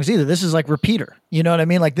 13 songs either. This is Repeater. You know what I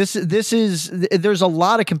mean? This is. There's a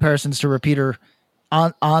lot of comparisons to Repeater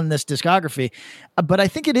on this discography, but I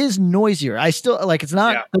think it is noisier. I still it's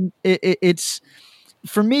not. Yeah. It's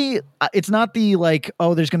for me. It's not the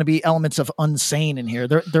there's going to be elements of Unsane in here.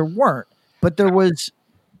 There weren't, but there was.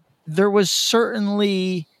 There was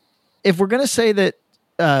certainly, if we're going to say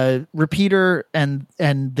that Repeater and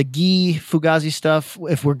the Guy Fugazi stuff,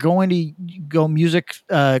 if we're going to go music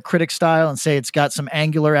critic style and say it's got some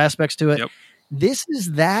angular aspects to it, yep. This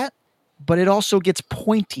is that, but it also gets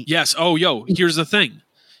pointy. Yes. Oh, here's the thing.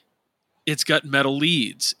 It's got metal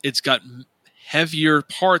leads. It's got heavier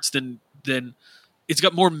parts than it's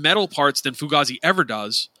got more metal parts than Fugazi ever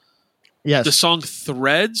does. Yes. The song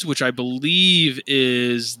Threads, which I believe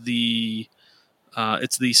is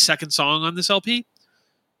it's the second song on this LP.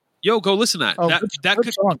 Yo, go listen to that. Oh,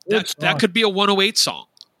 That could be a 108 song.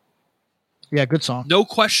 Yeah, good song. No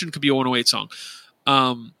question could be a 108 song.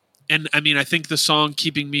 And I mean, I think the song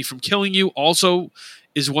Keeping Me From Killing You also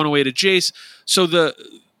is 108 at Jace. So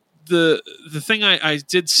the thing I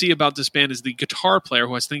did see about this band is the guitar player,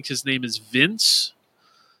 who I think his name is Vince,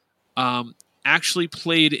 actually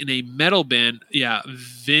played in a metal band. Yeah,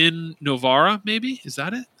 Vin Novara, maybe? Is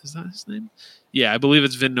that it? Is that his name? Yeah, I believe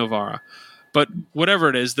it's Vin Novara. But whatever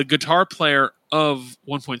it is, the guitar player of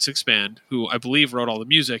 1.6 Band, who I believe wrote all the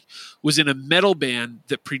music, was in a metal band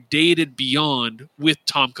that predated Beyond with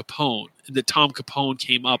Tom Capone. And that Tom Capone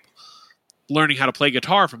came up learning how to play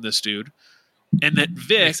guitar from this dude. And that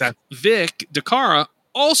Vic DeCara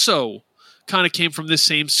also kind of came from this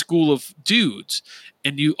same school of dudes.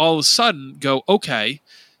 And you all of a sudden go, okay,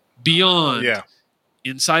 Beyond,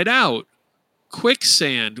 Inside Out,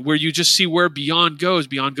 Quicksand, where you just see where Beyond goes.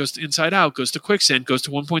 Beyond goes to Inside Out, goes to Quicksand, goes to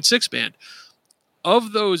 1.6 Band.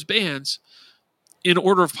 Of those bands, in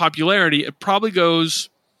order of popularity, it probably goes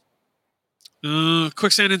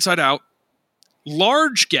Quicksand, Inside Out,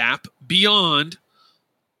 Large Gap, Beyond,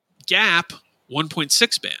 Gap,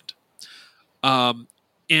 1.6 Band.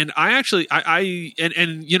 And I actually,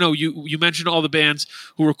 and you know, you mentioned all the bands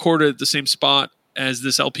who recorded at the same spot as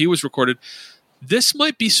this LP was recorded. This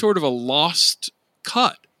might be sort of a lost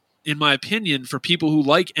cut, in my opinion, for people who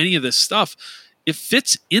like any of this stuff. It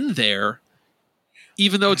fits in there,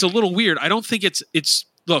 even though it's a little weird. I don't think it's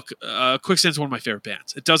look, Quicksand's one of my favorite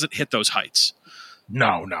bands. It doesn't hit those heights.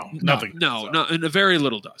 No, nothing. No, and very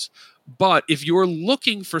little does. But if you're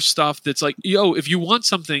looking for stuff that's like, if you want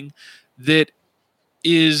something that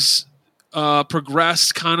is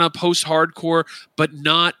progressed, kind of post-hardcore, but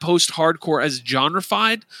not post-hardcore as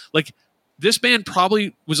genrefied, like, this band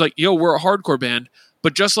probably was like, we're a hardcore band,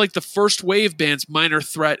 but just like the first wave bands, Minor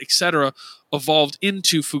Threat, etc., evolved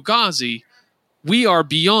into Fugazi, we are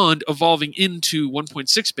Beyond evolving into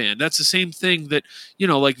 1.6 Band. That's the same thing that,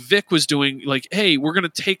 like Vic was doing, like, hey, we're going to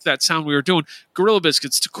take that sound we were doing, Gorilla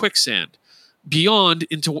Biscuits to Quicksand, Beyond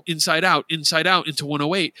into Inside Out into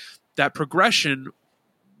 108. That progression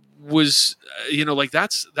was, like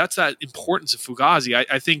that's that importance of Fugazi.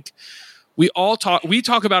 I think we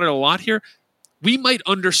talk about it a lot here. We might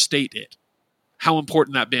understate it, how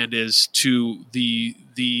important that band is to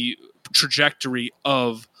the trajectory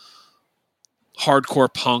of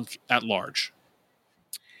hardcore punk at large.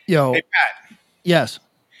 Yo, hey, Pat. Yes.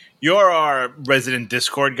 You're our resident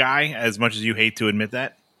Discord guy, as much as you hate to admit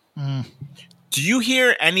that. Do you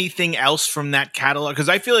hear anything else from that catalog? Because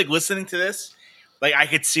I feel like listening to this, like I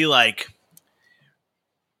could see, like,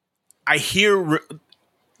 I hear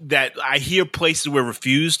places where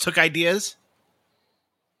Refuse took ideas,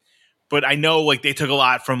 but I know like they took a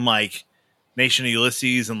lot from like Nation of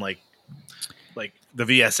Ulysses and like the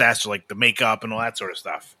VSS, or like the makeup and all that sort of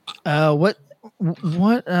stuff. What?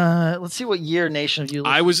 Let's see what year Nation of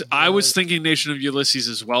Ulysses. I was thinking Nation of Ulysses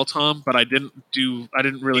as well, Tom, but I didn't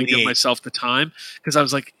really give myself the time, because I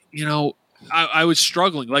was like, I was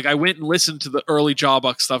struggling. Like, I went and listened to the early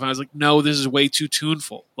Jawbuck stuff, and I was like, no, this is way too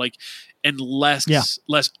tuneful, like, and less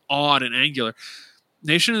odd and angular.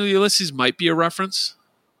 Nation of Ulysses might be a reference,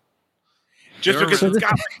 just because it's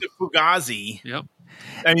got like the Fugazi. Yep.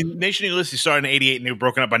 I mean, Nation of Ulysses started in '88 and they were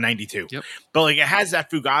broken up by '92. Yep. But like, it has that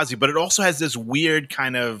Fugazi, but it also has this weird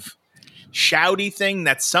kind of shouty thing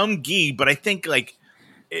that's some gee. But I think like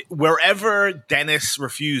wherever Dennis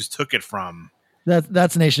Refuse took it from,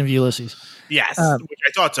 that's Nation of Ulysses. Yes, which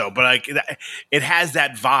I thought so. But like, it has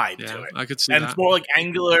that vibe to it. I could see and that. It's more like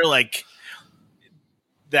angular, like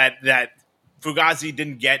that Fugazi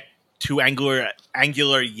didn't get too angular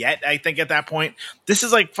yet. I think at that point, this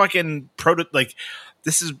is like fucking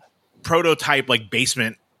this is prototype like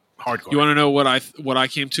basement hardcore. You want to know what I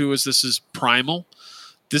came to is this is Primal.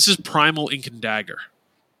 This is Primal Ink and Dagger.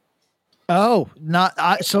 Oh,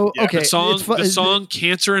 okay. The song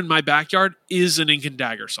 "Cancer in My Backyard" is an Ink and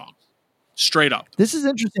Dagger song, straight up. This is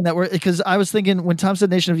interesting because I was thinking when Tom said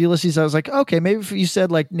Nation of Ulysses, I was like, okay, maybe if you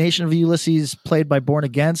said like Nation of Ulysses played by Born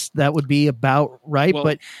Against, that would be about right.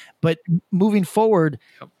 Well, but moving forward,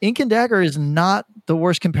 Ink and Dagger is not the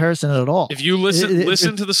worst comparison at all. If you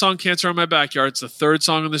listen to the song "Cancer in My Backyard," it's the third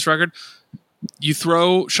song on this record. You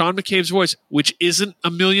throw Sean McCabe's voice, which isn't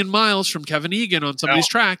a million miles from Kevin Egan on some of these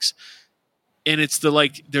tracks, and it's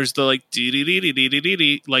there's the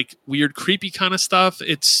dee like weird creepy kind of stuff.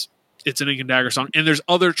 It's an Ink and Dagger song, and there's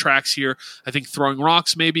other tracks here. I think "Throwing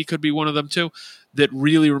Rocks" maybe could be one of them too, that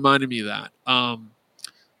really reminded me of that.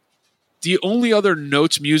 The only other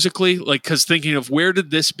notes musically, like, because thinking of where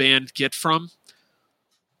did this band get from,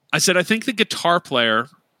 I said I think the guitar player,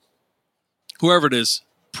 whoever it is,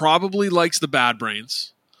 probably likes the Bad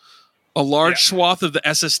Brains. A large swath of the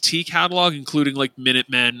SST catalog, including like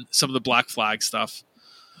Minutemen, some of the Black Flag stuff,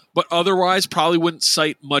 but otherwise probably wouldn't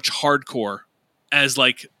cite much hardcore as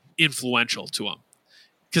like influential to him.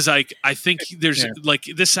 Because I think there's like,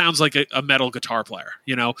 this sounds like a metal guitar player,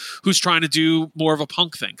 you know, who's trying to do more of a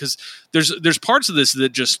punk thing. Because there's parts of this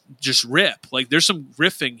that just rip. Like there's some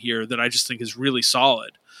riffing here that I just think is really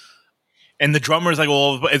solid. And the drummer's like,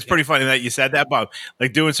 well, it's pretty funny that you said that, Bob.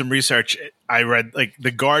 Like doing some research, I read like The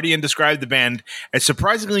Guardian described the band as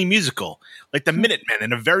surprisingly musical, like the Minutemen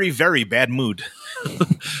in a very, very bad mood.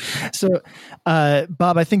 So,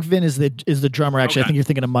 Bob, I think Vin is the drummer. Actually, I think you're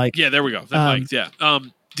thinking of Mike. Yeah, there we go. Mike. Yeah.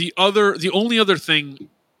 The only other thing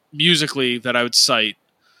musically that I would cite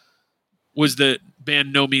was the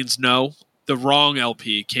band No Means No. The Wrong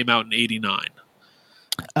LP came out in '89.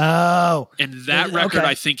 Oh, and that record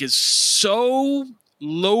I think is so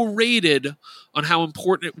low rated on how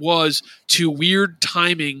important it was to weird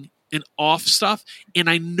timing and off stuff. And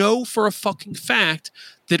I know for a fucking fact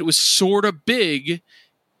that it was sort of big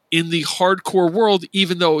in the hardcore world,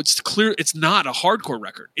 even though it's clear it's not a hardcore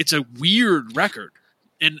record. It's a weird record.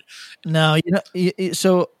 And no, you know,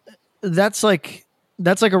 so that's like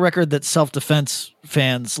a record that self-defense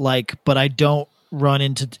fans like, but I don't run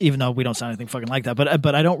into, even though we don't sound anything fucking like that,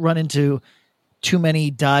 but I don't run into too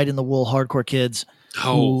many dyed-in-the-wool hardcore kids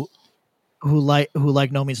who like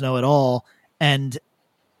No Means No at all. And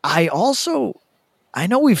I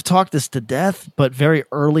know we've talked this to death, but very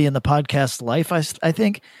early in the podcast life, I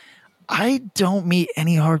think I don't meet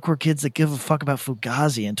any hardcore kids that give a fuck about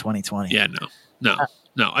Fugazi in 2020. Yeah, no.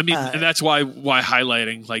 I mean, and that's why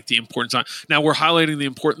highlighting like the importance on. Now we're highlighting the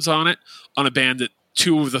importance on it on a band that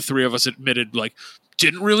 2 of the 3 of us admitted like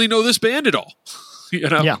didn't really know this band at all, you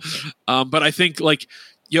know. Yeah. But I think like,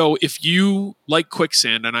 if you like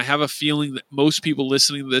Quicksand, and I have a feeling that most people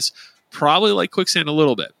listening to this probably like Quicksand a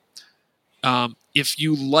little bit. If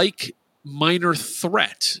you like Minor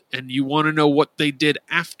Threat and you want to know what they did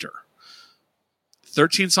after,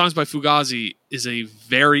 13 Songs by Fugazi is a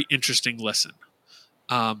very interesting listen.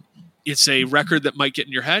 It's a record that might get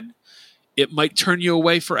in your head. It might turn you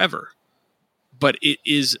away forever, but it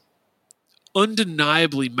is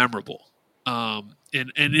undeniably memorable. And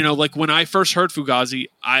you know, like when I first heard Fugazi,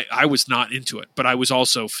 I was not into it, but I was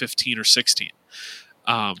also 15 or 16.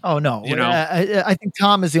 Oh no, you know, I think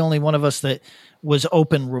Tom is the only one of us that was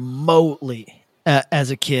open remotely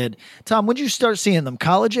as a kid. Tom, when did you start seeing them?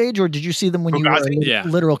 College age, or did you see them when Fugazi? you were a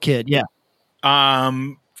literal kid? Yeah.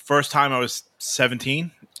 First time I was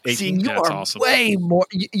 17. 18. See, you That's are awesome. way more.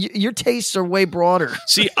 Your tastes are way broader.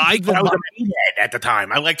 See, I was a meathead at the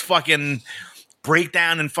time. I liked fucking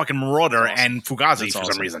Breakdown and fucking Marauder and Fugazi for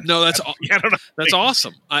some reason. No, that's I don't know. That's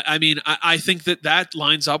awesome. I mean, I think that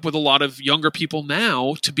lines up with a lot of younger people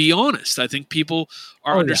now, to be honest. I think people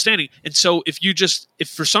are understanding. Yeah. And so if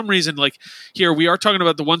for some reason, like here, we are talking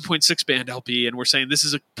about the 1.6 band LP and we're saying this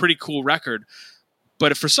is a pretty cool record.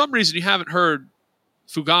 But if for some reason you haven't heard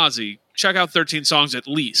Fugazi, check out 13 Songs at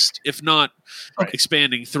least, if not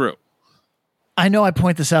expanding through. I know I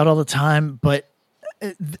point this out all the time, but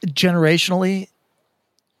generationally,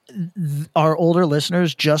 our older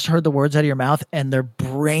listeners just heard the words out of your mouth and their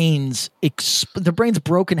brains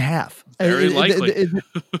broke in half. Very likely.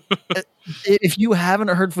 If you haven't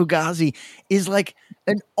heard Fugazi, is like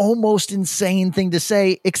an almost insane thing to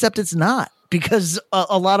say, except it's not, because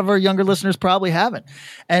a lot of our younger listeners probably haven't.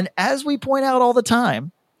 And as we point out all the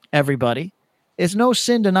time, everybody, it's no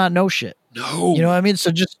sin to not know shit. No. You know what I mean?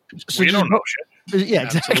 So we don't know shit. Yeah,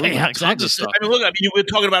 exactly. Yeah, exactly. I mean, look, you were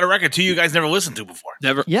talking about a record too you guys never listened to before.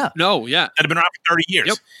 Never. Yeah. No, yeah. That had been around for 30 years.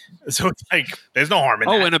 Yep. So it's like, there's no harm in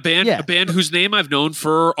that. Oh, and a band whose name I've known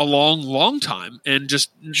for a long, long time and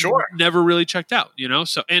just never really checked out, you know?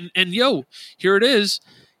 So, and here it is.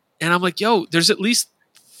 And I'm like, there's at least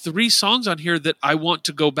 3 songs on here that I want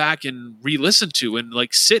to go back and re-listen to and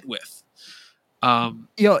like sit with.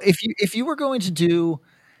 If you were going to do,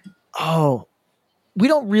 we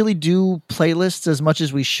don't really do playlists as much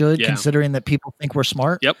as we should, considering that people think we're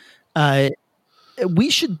smart. Yep. We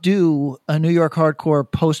should do a New York hardcore,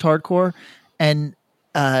 post-hardcore, and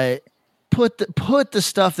put the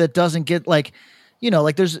stuff that doesn't get like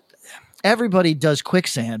there's everybody does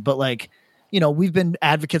Quicksand, but like, we've been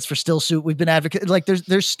advocates for Still Suit. We've been advocates like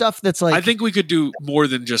there's stuff that's like, I think we could do more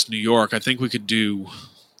than just New York. I think we could do.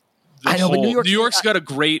 But New York's got a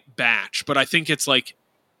great batch, but I think it's like,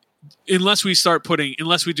 unless we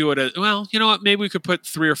do it as, well, you know what? Maybe we could put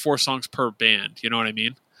 3 or 4 songs per band. You know what I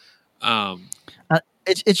mean?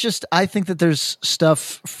 It's just I think that there's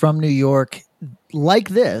stuff from New York like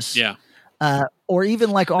this, Yeah. or even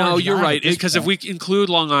like Orange. No, you're Nine right. at this Because if we point. include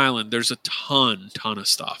Long Island, there's a ton of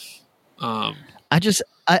stuff.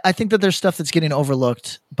 I think that there's stuff that's getting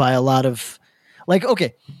overlooked by a lot of, like,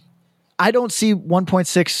 okay, I don't see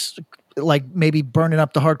 1.6 like maybe burning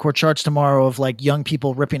up the hardcore charts tomorrow of like young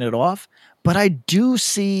people ripping it off, but I do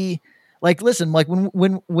see, like, listen, like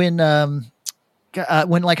when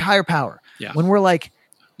like Higher Power, Yeah. when we're like,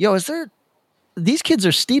 yo, these kids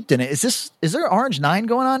are steeped in it. Is there Orange 9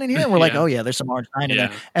 going on in here? And we're like, Yeah. oh yeah, there's some Orange 9 in Yeah.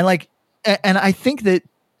 there. And like, and I think that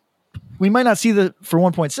we might not see the for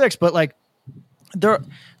 1.6, but like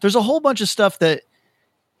there's a whole bunch of stuff that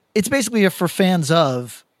it's basically for fans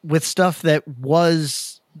of, with stuff that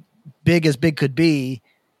was big as big could be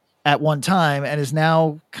at one time and is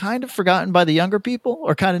now kind of forgotten by the younger people,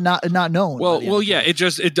 or kind of not known. by the younger Yeah.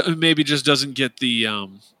 It maybe just doesn't get the.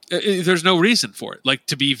 There's no reason for it. Like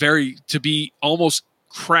to be almost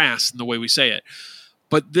crass in the way we say it.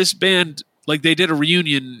 But this band, like they did a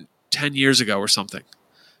reunion 10 years ago or something,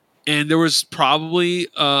 and there was probably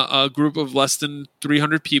a group of less than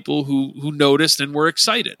 300 people who noticed and were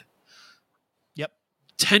excited. Yep.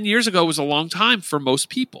 10 years ago was a long time for most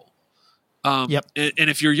people. Yep. And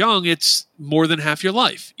if you're young, it's more than half your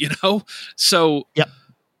life, you know? So, Yep.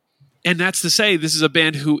 And that's to say, this is a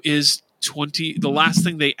band who is 20. The last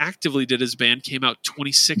thing they actively did as a band came out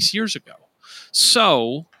 26 years ago.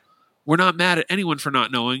 So we're not mad at anyone for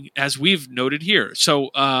not knowing, as we've noted here. So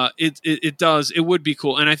it would be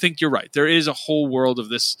cool. And I think you're right. There is a whole world of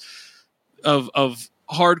this, of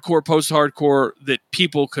hardcore, post-hardcore that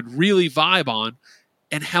people could really vibe on,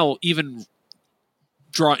 and hell, even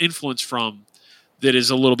draw influence from, that is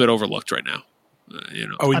a little bit overlooked right now. You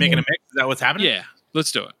know, Are we making mean- a mix? Is that what's happening? yeah,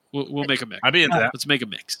 let's do it. We'll make a mix. I'd be into that. Let's make a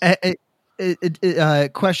mix.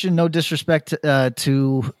 Question, no disrespect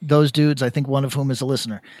to those dudes, I think one of whom is a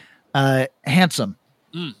listener. Handsome.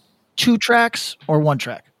 2 tracks or 1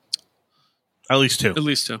 track? At least 2. At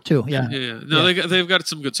least 2. 2, yeah. Yeah. No, they've got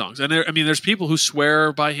some good songs, and there's people who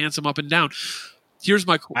swear by Handsome up and down. Here's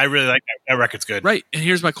my I really like that record's good. right, and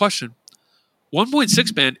here's my question: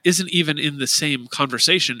 1.6 Band isn't even in the same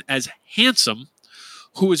conversation as Handsome,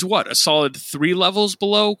 who is what, a solid 3 levels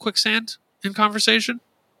below Quicksand in conversation.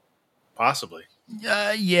 Possibly.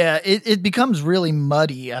 Yeah, it becomes really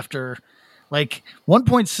muddy after like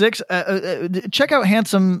 1.6. Check out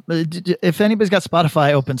Handsome. If anybody's got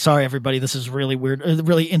Spotify open, sorry everybody, this is really weird,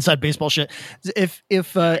 really inside baseball shit. If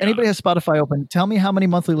anybody has Spotify open, tell me how many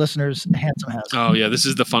monthly listeners Handsome has, Oh yeah, this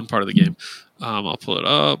is the fun part of the game. I'll pull it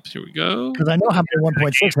up. Here we go. because I know how many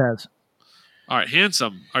 1.6 has. All right,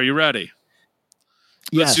 Handsome, are you ready?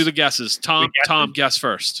 Let's Yes. do the guesses. Tom, guess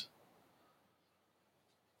first.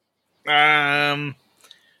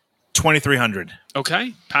 2,300.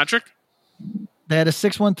 Okay, Patrick. They had a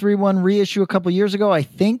 6131 reissue a couple years ago, I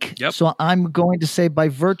think. Yep. So I'm going to say, by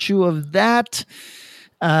virtue of that,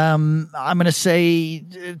 I'm going to say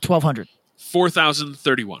 1,200.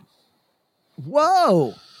 4,031.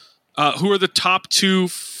 Whoa. Who are the top 2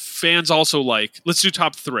 fans also like? Let's do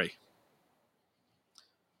top 3.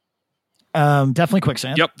 Definitely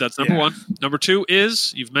Quicksand. Yep, that's number Yeah. 1. Number 2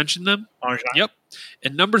 is, you've mentioned them. Orange Nine. Yep.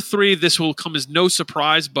 And number 3, this will come as no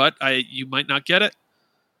surprise, but you might not get it.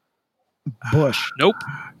 Bush. Nope.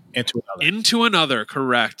 Into another. Into Another,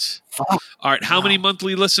 correct. Fuck. All right, how many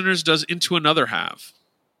monthly listeners does Into Another have?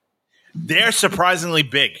 They're surprisingly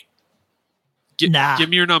big. Nah. Give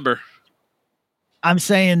me your number. I'm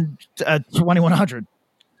saying 2,100.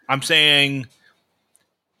 I'm saying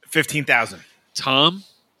 15,000. Tom,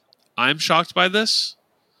 I'm shocked by this.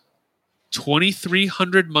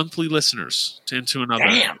 2,300 monthly listeners to Into Another.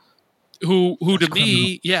 Damn. Who That's to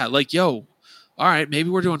me, yeah, like, yo, all right, maybe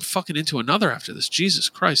we're doing fucking Into Another after this. Jesus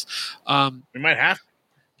Christ. We might have.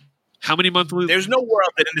 How many monthly? There's no world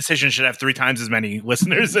that Indecision should have 3 times as many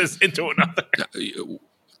listeners as Into Another.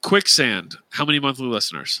 Quicksand, how many monthly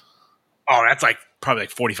listeners? Oh, that's like probably like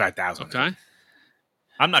 45,000. Okay.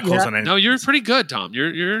 I'm not close on any. No, you're pretty good, Tom.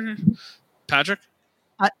 You're Patrick.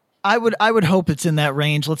 I would hope it's in that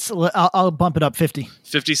range. I'll bump it up 50.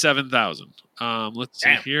 57,000. Let's see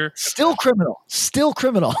Damn. here. Still criminal.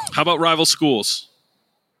 How about Rival Schools?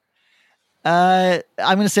 I'm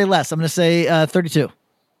going to say less. I'm going to say 32.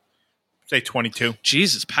 Say 22.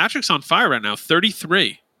 Jesus, Patrick's on fire right now.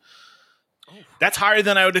 33. That's higher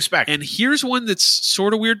than I would expect. And here's one that's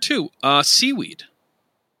sort of weird too. Seaweed.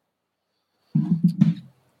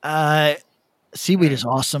 Seaweed is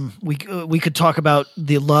awesome. We could talk about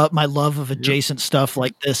my love of adjacent stuff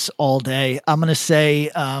like this all day. I'm going to say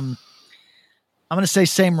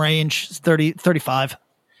same range, 30, 35.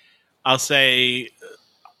 I'll say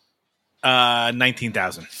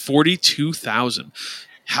 19,000. 42,000.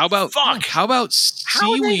 How about Fuck. How about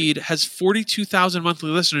How are they- Seaweed has 42,000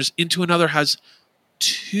 monthly listeners? Into Another has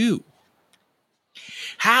 2.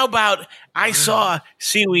 How about I saw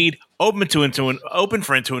Seaweed open for Into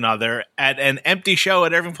Another at an empty show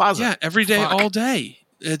at Irving Plaza. Yeah, every day, all day.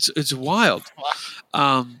 It's wild.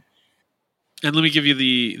 And let me give you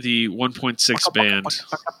the 1.6 band.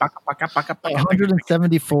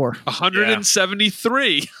 174.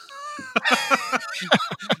 173.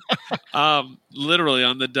 Literally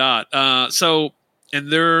on the dot. So,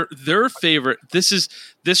 and their favorite. This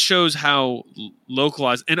shows how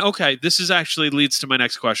localized. And okay, this is actually leads to my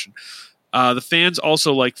next question. The fans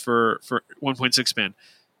also like for 1.6 band,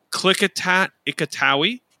 Klickitat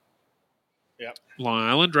Ikatawi. Yep. Long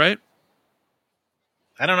Island, right?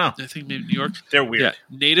 I don't know. I think maybe New York. They're weird. Yeah.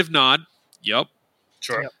 Native Nod. Yep.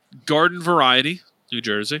 Sure. Garden Variety, New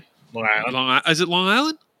Jersey. Long Island. Is it Long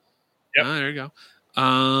Island? Yep. There you go.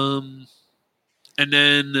 And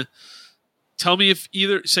then tell me if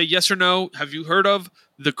either say yes or no. Have you heard of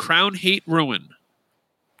the Crown Hate Ruin?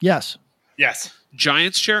 Yes. Yes.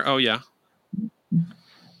 Giants Chair? Oh yeah.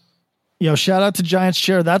 Yo, shout out to Giants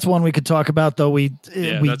Chair. That's one we could talk about, though. Yo,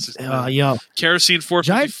 Kerosene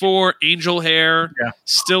 454, Angel Hair,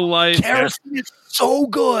 Still Life. Kerosene is so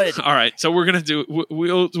good. All right, so we're gonna do.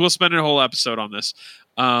 We'll spend a whole episode on this.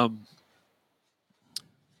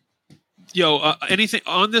 Anything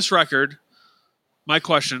on this record? My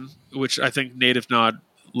question, which I think Native Nod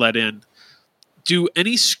let in: do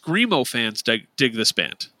any Screamo fans dig this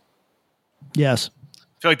band? Yes.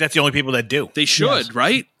 I feel like that's the only people that do. They should,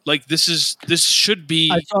 right? Like this should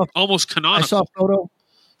be almost canonical.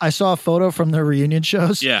 I saw a photo from their reunion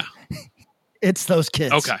shows. Yeah. It's those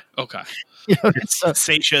kids. Okay.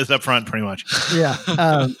 Seisha's up front, pretty much. Yeah.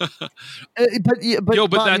 But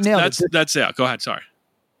that's it. Go ahead. Sorry.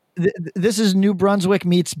 This is New Brunswick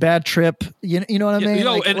meets Bad Trip. You know what I mean?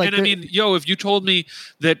 If you told me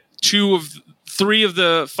that 3 of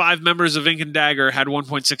the 5 members of Ink and Dagger had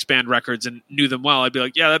 1.6 band records and knew them well, I'd be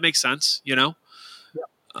like, yeah, that makes sense. You know. Yeah.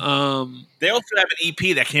 They also have an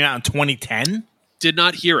EP that came out in 2010. Did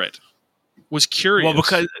not hear it. Was curious. Well,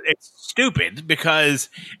 because it's stupid because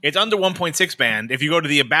it's under 1.6 band. If you go to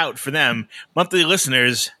the About for them, monthly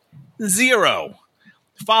listeners 0,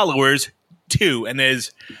 followers 2, and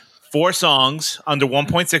there's 4 songs under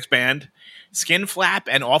 1.6 band: Skin Flap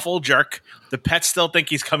and Awful Jerk, The Pets Still Think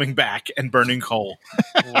He's Coming Back, and Burning Coal.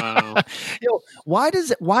 Wow. Why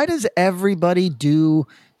does everybody do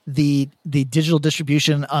the digital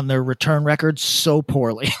distribution on their return records so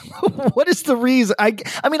poorly? What is the reason? I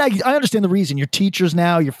understand the reason. Your teachers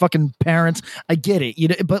now, your fucking parents. I get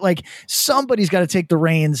it. But like somebody's got to take the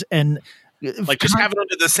reins and just have it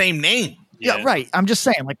under the same name. Yeah, right. I'm just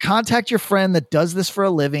saying, like, contact your friend that does this for a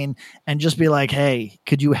living and just be like, hey,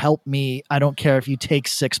 could you help me? I don't care if you take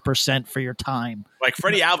 6% for your time. Like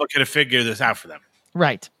Freddie Alva could have figured this out for them.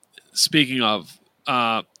 Right. Speaking of,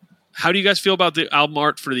 how do you guys feel about the album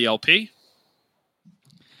art for the LP?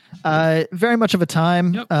 Very much of a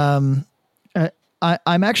time. Yep. I'm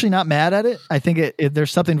actually not mad at it. I think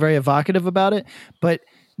there's something very evocative about it, but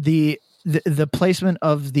the placement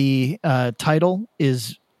of the title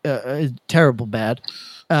is terrible bad.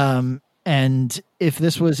 And if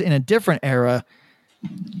this was in a different era,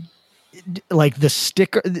 like the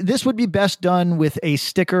sticker, this would be best done with a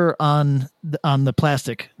sticker on the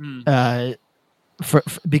plastic,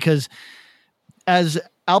 because as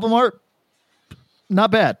album art,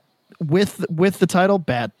 not bad. With the title,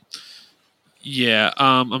 bad. Yeah,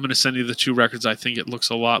 I'm going to send you the 2 records I think it looks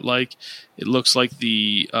a lot like. It looks like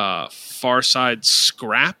the Far Side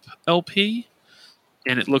Scrap LP,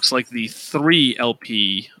 and it looks like the 3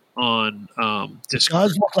 LP on Discord. It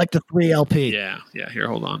does look like the 3 LP. Yeah. Here,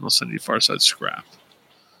 hold on. I'll send you Far Side Scrap.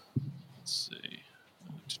 Let's see.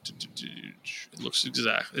 It looks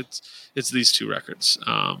exact. It's these 2 records.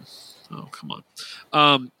 Oh, come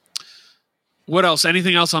on. What else?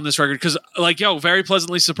 Anything else on this record? Because, very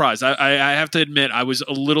pleasantly surprised. I have to admit, I was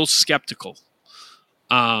a little skeptical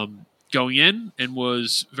going in, and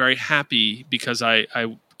was very happy because I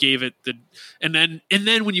gave it and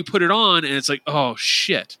then when you put it on, and it's like, oh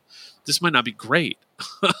shit, this might not be great.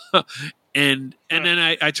 and then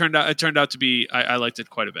it turned out to be, I liked it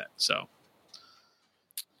quite a bit. So,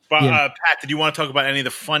 but Pat, did you want to talk about any of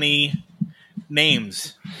the funny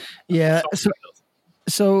names? Yeah.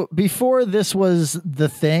 So before this was the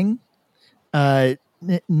thing,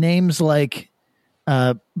 names like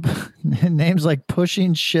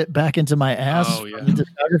pushing shit back into my ass. Oh, yeah. From the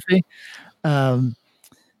discography.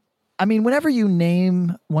 I mean, whenever you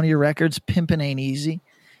name one of your records, "Pimpin' Ain't Easy,"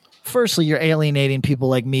 firstly, you're alienating people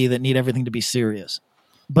like me that need everything to be serious.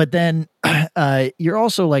 But then you're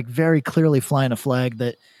also like very clearly flying a flag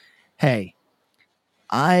that, hey,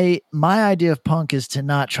 my idea of punk is to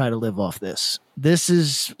not try to live off this. This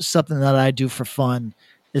is something that I do for fun.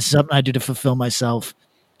 This is something I do to fulfill myself.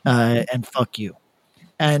 And fuck you.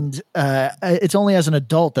 And it's only as an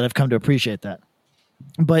adult that I've come to appreciate that.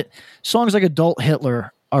 But songs like Adult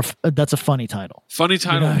Hitler that's a funny title. Funny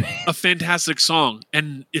title, You know what I mean? a fantastic song.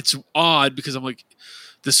 And it's odd because I'm like,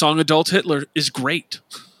 the song Adult Hitler is great.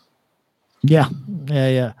 Yeah.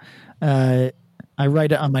 I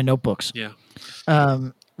write it on my notebooks. Yeah.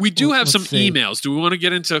 We do have let's some see. emails. Do we want to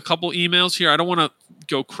get into a couple emails here? I don't want to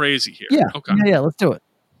go crazy here. Yeah. Okay. Yeah, let's do it.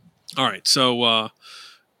 All right. So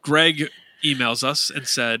Greg emails us and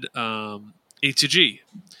said, A to G.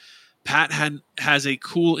 Pat has a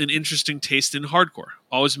cool and interesting taste in hardcore.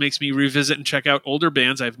 Always makes me revisit and check out older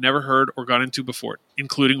bands I've never heard or got into before,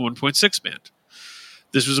 including 1.6 Band.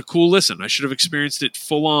 This was a cool listen. I should have experienced it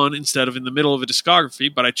full on instead of in the middle of a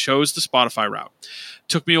discography, but I chose the Spotify route.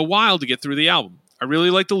 Took me a while to get through the album. I really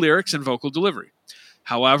like the lyrics and vocal delivery.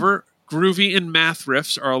 However, groovy and math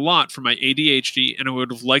riffs are a lot for my ADHD, and I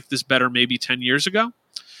would have liked this better maybe 10 years ago.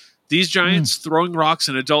 These Giants, Throwing Rocks,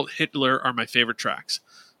 and Adult Hitler are my favorite tracks.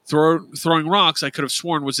 Throwing Rocks, I could have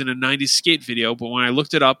sworn was in a 90s skate video, but when I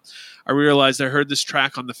looked it up, I realized I heard this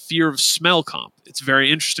track on the Fear of Smell comp. It's a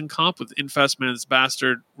very interesting comp with Infest, Man's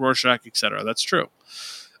Bastard, Rorschach, etc. That's true.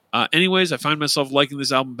 Anyways, I find myself liking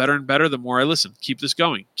this album better and better the more I listen. Keep this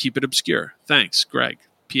going. Keep it obscure. Thanks, Greg.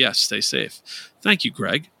 P.S. Stay safe. Thank you,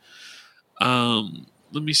 Greg. Let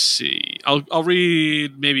me see. I'll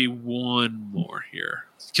read maybe one more here.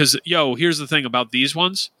 Because, here's the thing about these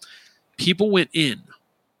ones. People went in.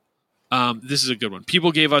 This is a good one.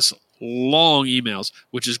 People gave us long emails,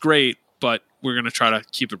 which is great, but we're going to try to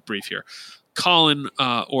keep it brief here. Colin,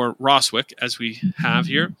 or Roswick, as we have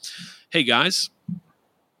here. Hey, guys.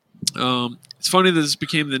 It's funny that this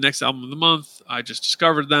became the next album of the month. I just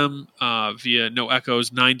discovered them via No Echoes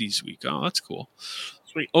 90s Week. Oh, that's cool.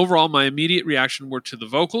 Sweet. Overall, my immediate reaction were to the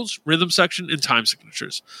vocals, rhythm section, and time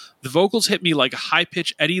signatures. The vocals hit me like a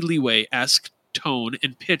high-pitch Eddie Leeway-esque tone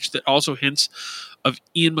and pitch that also hints of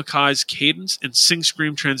Ian MacKay's cadence and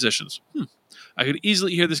sing-scream transitions. I could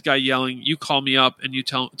easily hear this guy yelling, "You call me up and you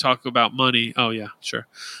talk about money." Oh, yeah, sure.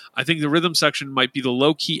 I think the rhythm section might be the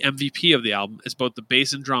low-key MVP of the album, as both the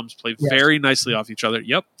bass and drums play very nicely off each other.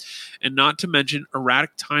 Yep. And not to mention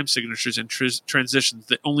erratic time signatures and transitions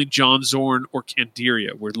that only John Zorn or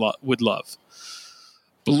Candiria would love.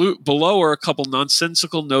 Below are a couple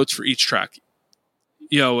nonsensical notes for each track.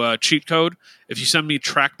 Cheat code. If you send me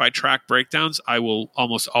track-by-track breakdowns, I will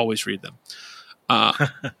almost always read them.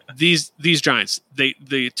 These Giants,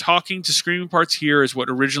 the talking to screaming parts here is what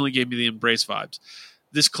originally gave me the Embrace vibes.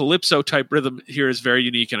 This calypso type rhythm here is very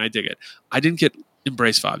unique, and I dig it. I didn't get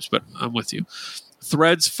Embrace vibes, but I'm with you.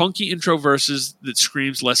 Threads, funky intro verses that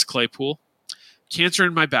screams Les Claypool. Cancer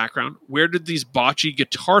in my background. Where did these botchy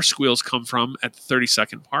guitar squeals come from at the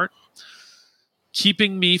 30-second part?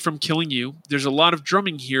 Keeping me from killing you. There's a lot of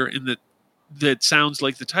drumming here in that sounds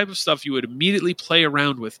like the type of stuff you would immediately play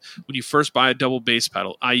around with when you first buy a double bass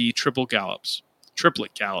pedal, i.e. triplet gallops.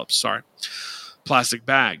 Plastic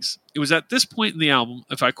Bags. It was at this point in the album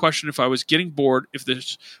if I questioned if I was getting bored if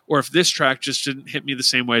this track just didn't hit me the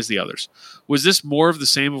same way as the others. Was this more of the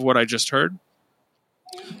same of what I just heard?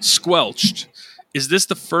 Squelched. Is this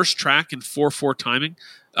the first track in 4/4 timing?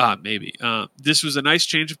 Maybe. This was a nice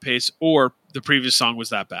change of pace, or the previous song was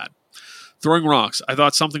that bad. Throwing Rocks. I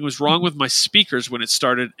thought something was wrong with my speakers when it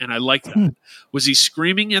started, and I liked that. Was he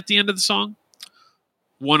screaming at the end of the song?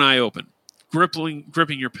 One eye open. Gripping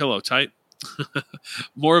your pillow tight.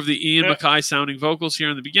 More of the Ian MacKay sounding vocals here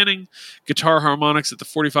in the beginning. Guitar harmonics at the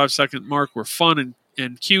 45-second mark were fun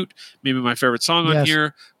and cute. Maybe my favorite song on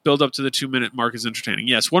here. Build up to the 2-minute mark is entertaining.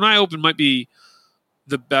 Yes, One Eye Open might be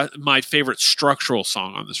my favorite structural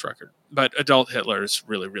song on this record. But Adult Hitler is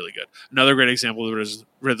really, really good. Another great example of the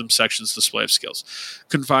rhythm section's display of skills.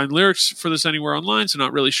 Couldn't find lyrics for this anywhere online, so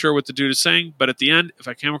not really sure what the dude is saying. But at the end, if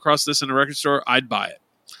I came across this in a record store, I'd buy it.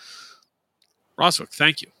 Roswick,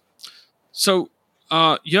 thank you. So,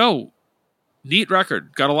 neat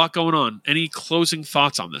record. Got a lot going on. Any closing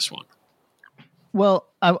thoughts on this one? Well,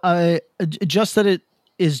 I just that it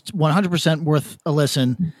is 100% worth a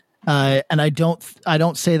listen. And I don't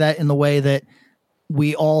say that in the way that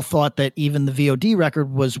we all thought that even the VOD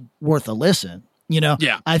record was worth a listen. Yeah.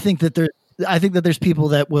 I think that there's people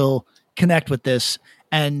that will connect with this,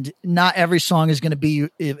 and not every song is going to be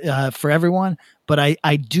for everyone. But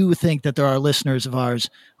I do think that there are listeners of ours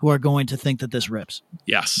who are going to think that this rips.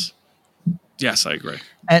 Yes, I agree.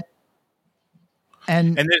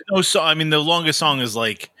 And there's no song. I mean, the longest song is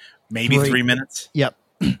like maybe 3 minutes. Yep.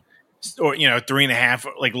 Or 3.5.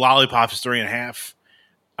 Like Lollipop is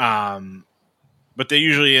 3.5. But they're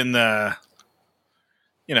usually in the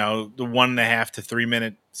the 1.5 to 3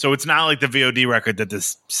 minute. So it's not like the VOD record that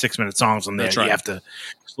there's 6 minute songs on there. That's right. You have to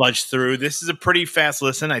sludge through. This is a pretty fast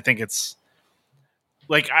listen. I think it's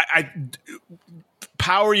like I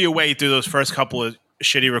power your way through those first couple of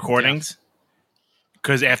shitty recordings.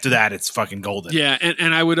 Because after that, it's fucking golden. Yeah,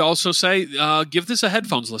 and I would also say give this a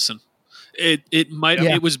headphones listen.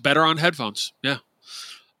 It was better on headphones. Yeah.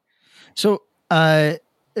 So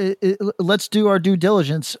let's do our due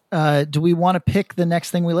diligence. Do we want to pick the next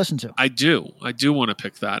thing we listen to? I do want to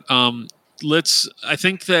pick that. I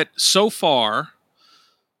think that so far,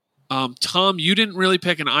 Tom, you didn't really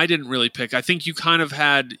pick and I didn't really pick. I think you kind of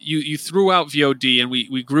had you threw out VOD and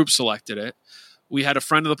we group selected it. We had a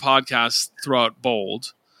friend of the podcast throw out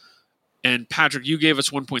Bold, and Patrick, you gave us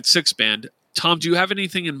 1.6 band. Tom, do you have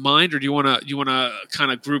anything in mind, or do you want to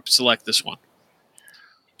kind of group select this one?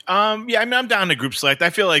 Yeah, I mean, I'm down to group select. I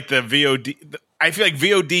feel like VOD,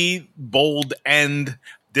 Bold, and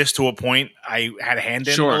this to a point I had a hand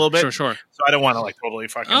in a little bit. Sure. So I don't want to like totally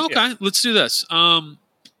fucking. Okay, let's do this.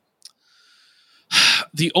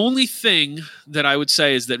 The only thing that I would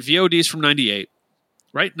say is that VOD is from 98,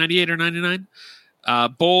 right? 98 or 99?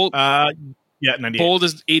 Bold. Yeah, 98. Bold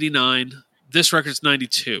is 89. This record's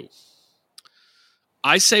 92.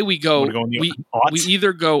 I say we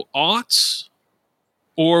either go aughts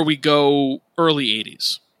or we go early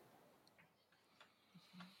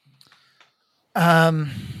 80s.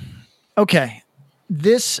 Okay.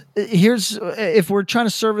 Here's if we're trying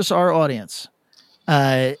to service our audience,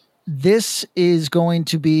 this is going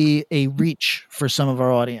to be a reach for some of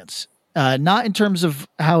our audience. Not in terms of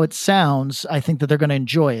how it sounds. I think that they're going to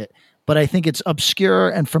enjoy it, but I think it's obscure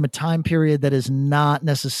and from a time period that is not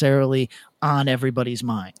necessarily on everybody's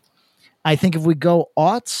mind. I think if we go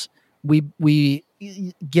aughts, we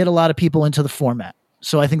get a lot of people into the format.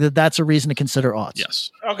 So I think that that's a reason to consider aughts.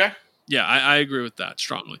 Yes. Okay. Yeah, I agree with that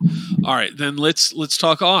strongly. All right, then let's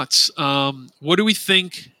talk aughts. What do we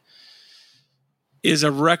think is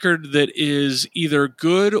a record that is either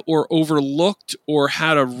good or overlooked or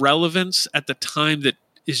had a relevance at the time that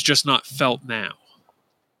is just not felt now?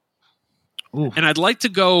 Ooh. And I'd like to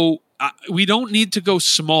go, we don't need to go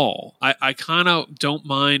small. I kind of don't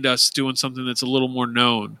mind us doing something that's a little more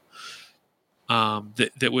known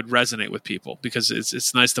that would resonate with people, because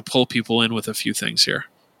it's nice to pull people in with a few things here.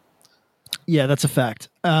 Yeah, that's a fact.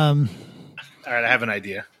 All right, I have an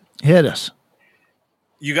idea. Hit us.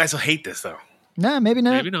 You guys will hate this, though. Nah, maybe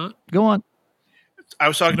not. Maybe not. Go on. I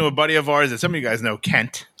was talking to a buddy of ours that some of you guys know,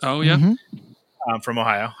 Kent. Oh, yeah. Mm-hmm. From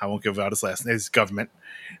Ohio. I won't give out his last name. His government.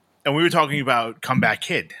 And we were talking about Comeback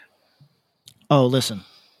Kid. Oh, listen.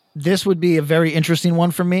 This would be a very interesting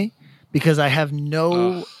one for me because I have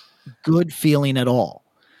no good feeling at all.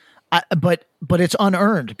 But it's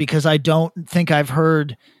unearned because I don't think I've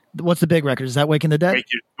heard. What's the big record? Is that Waking the Dead?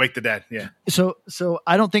 Wake the Dead, yeah. So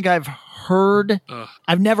I don't think I've heard.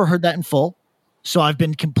 I've never heard that in full. So I've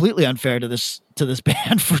been completely unfair to this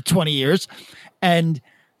band for 20 years, and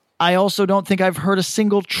I also don't think I've heard a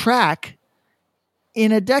single track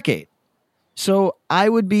in a decade. So I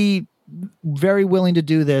would be very willing to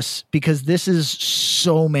do this because this is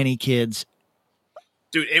so many kids.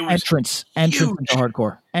 Dude, it was entrance into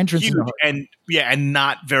hardcore. Entrance huge, into hardcore. and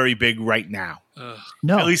not very big right now.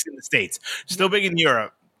 No, at least in the States. Still big in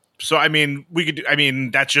Europe. So I mean,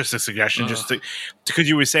 that's just a suggestion, just because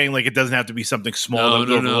you were saying like it doesn't have to be something small.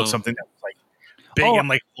 No. Something that's like big and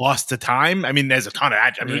like lost to time. I mean, there's a ton of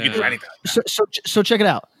that. I mean, you can do anything. So check it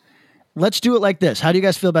out. Let's do it like this. How do you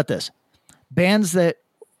guys feel about this? Bands that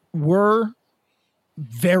were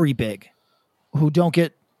very big, who don't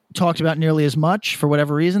get talked about nearly as much for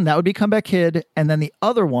whatever reason, that would be Comeback Kid. And then the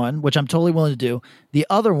other one, which I'm totally willing to do, the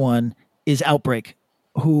other one is Outbreak,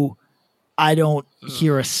 who I don't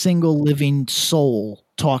hear a single living soul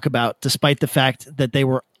talk about, despite the fact that they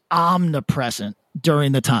were omnipresent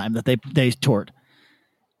during the time that they toured.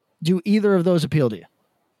 Do either of those appeal to you?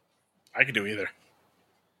 I could do either.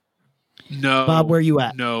 No. Bob, where you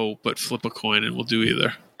at? No, but flip a coin and we'll do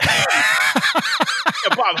either.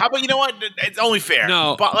 Yeah, Bob, how about, you know what? It's only fair.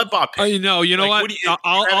 No. Bob, let Bob pick. You know like, what?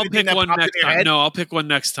 I'll pick one next time. No, I'll pick one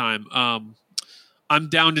next time. I'm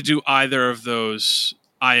down to do either of those.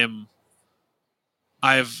 I've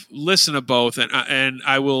listened to both, and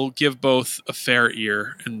I will give both a fair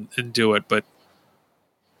ear and do it. But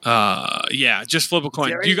yeah, just flip a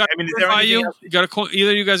coin. Do you got? is there anything else? You got a coin?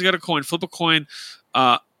 Either of you guys got a coin. Flip a coin.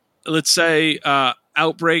 Let's say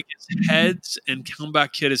Outbreak is heads and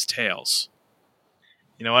Comeback Kid is tails.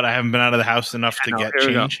 You know what? I haven't been out of the house enough to get here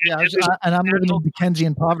we go. change. Yeah, and I'm living in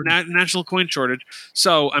Dickensian poverty. National coin shortage.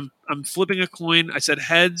 So I'm flipping a coin. I said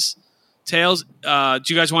heads, tails. Do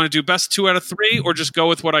you guys want to do best 2 out of 3 or just go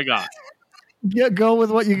with what I got? Yeah, go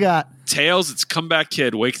with what you got. Tails, it's Comeback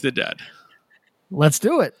Kid, Wake the Dead. Let's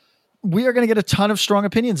do it. We are going to get a ton of strong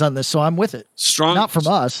opinions on this, so I'm with it. Strong, not from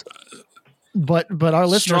us, but our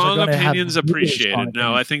listeners strong are going to have opinions really appreciated. strong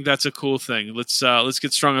No, I think that's a cool thing. Let's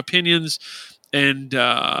get strong opinions, and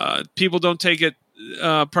people don't take it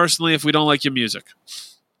personally if we don't like your music.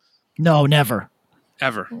 No, never.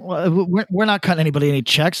 Ever. We're not cutting anybody any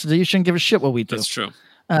checks. So you shouldn't give a shit what we do. That's true.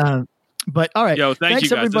 But all right. Yo, thanks you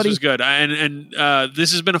guys. Everybody. This was good. And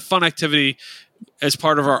this has been a fun activity as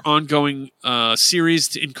part of our ongoing series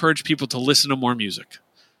to encourage people to listen to more music.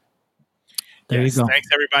 There you go. Thanks,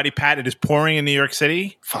 everybody. Pat, it is pouring in New York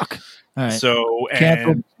City. Fuck. All right. So,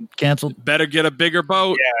 Canceled. Better get a bigger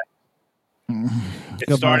boat. Yeah.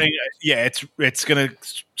 It's starting. Yeah, it's going to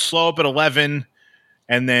slow up at 11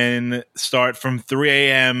 and then start from 3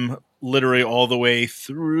 a.m. literally all the way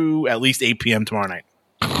through at least 8 p.m. tomorrow night.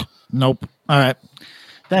 Nope. All right.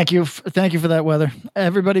 Thank you for that weather.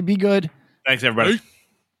 Everybody be good. Thanks, everybody. Hey.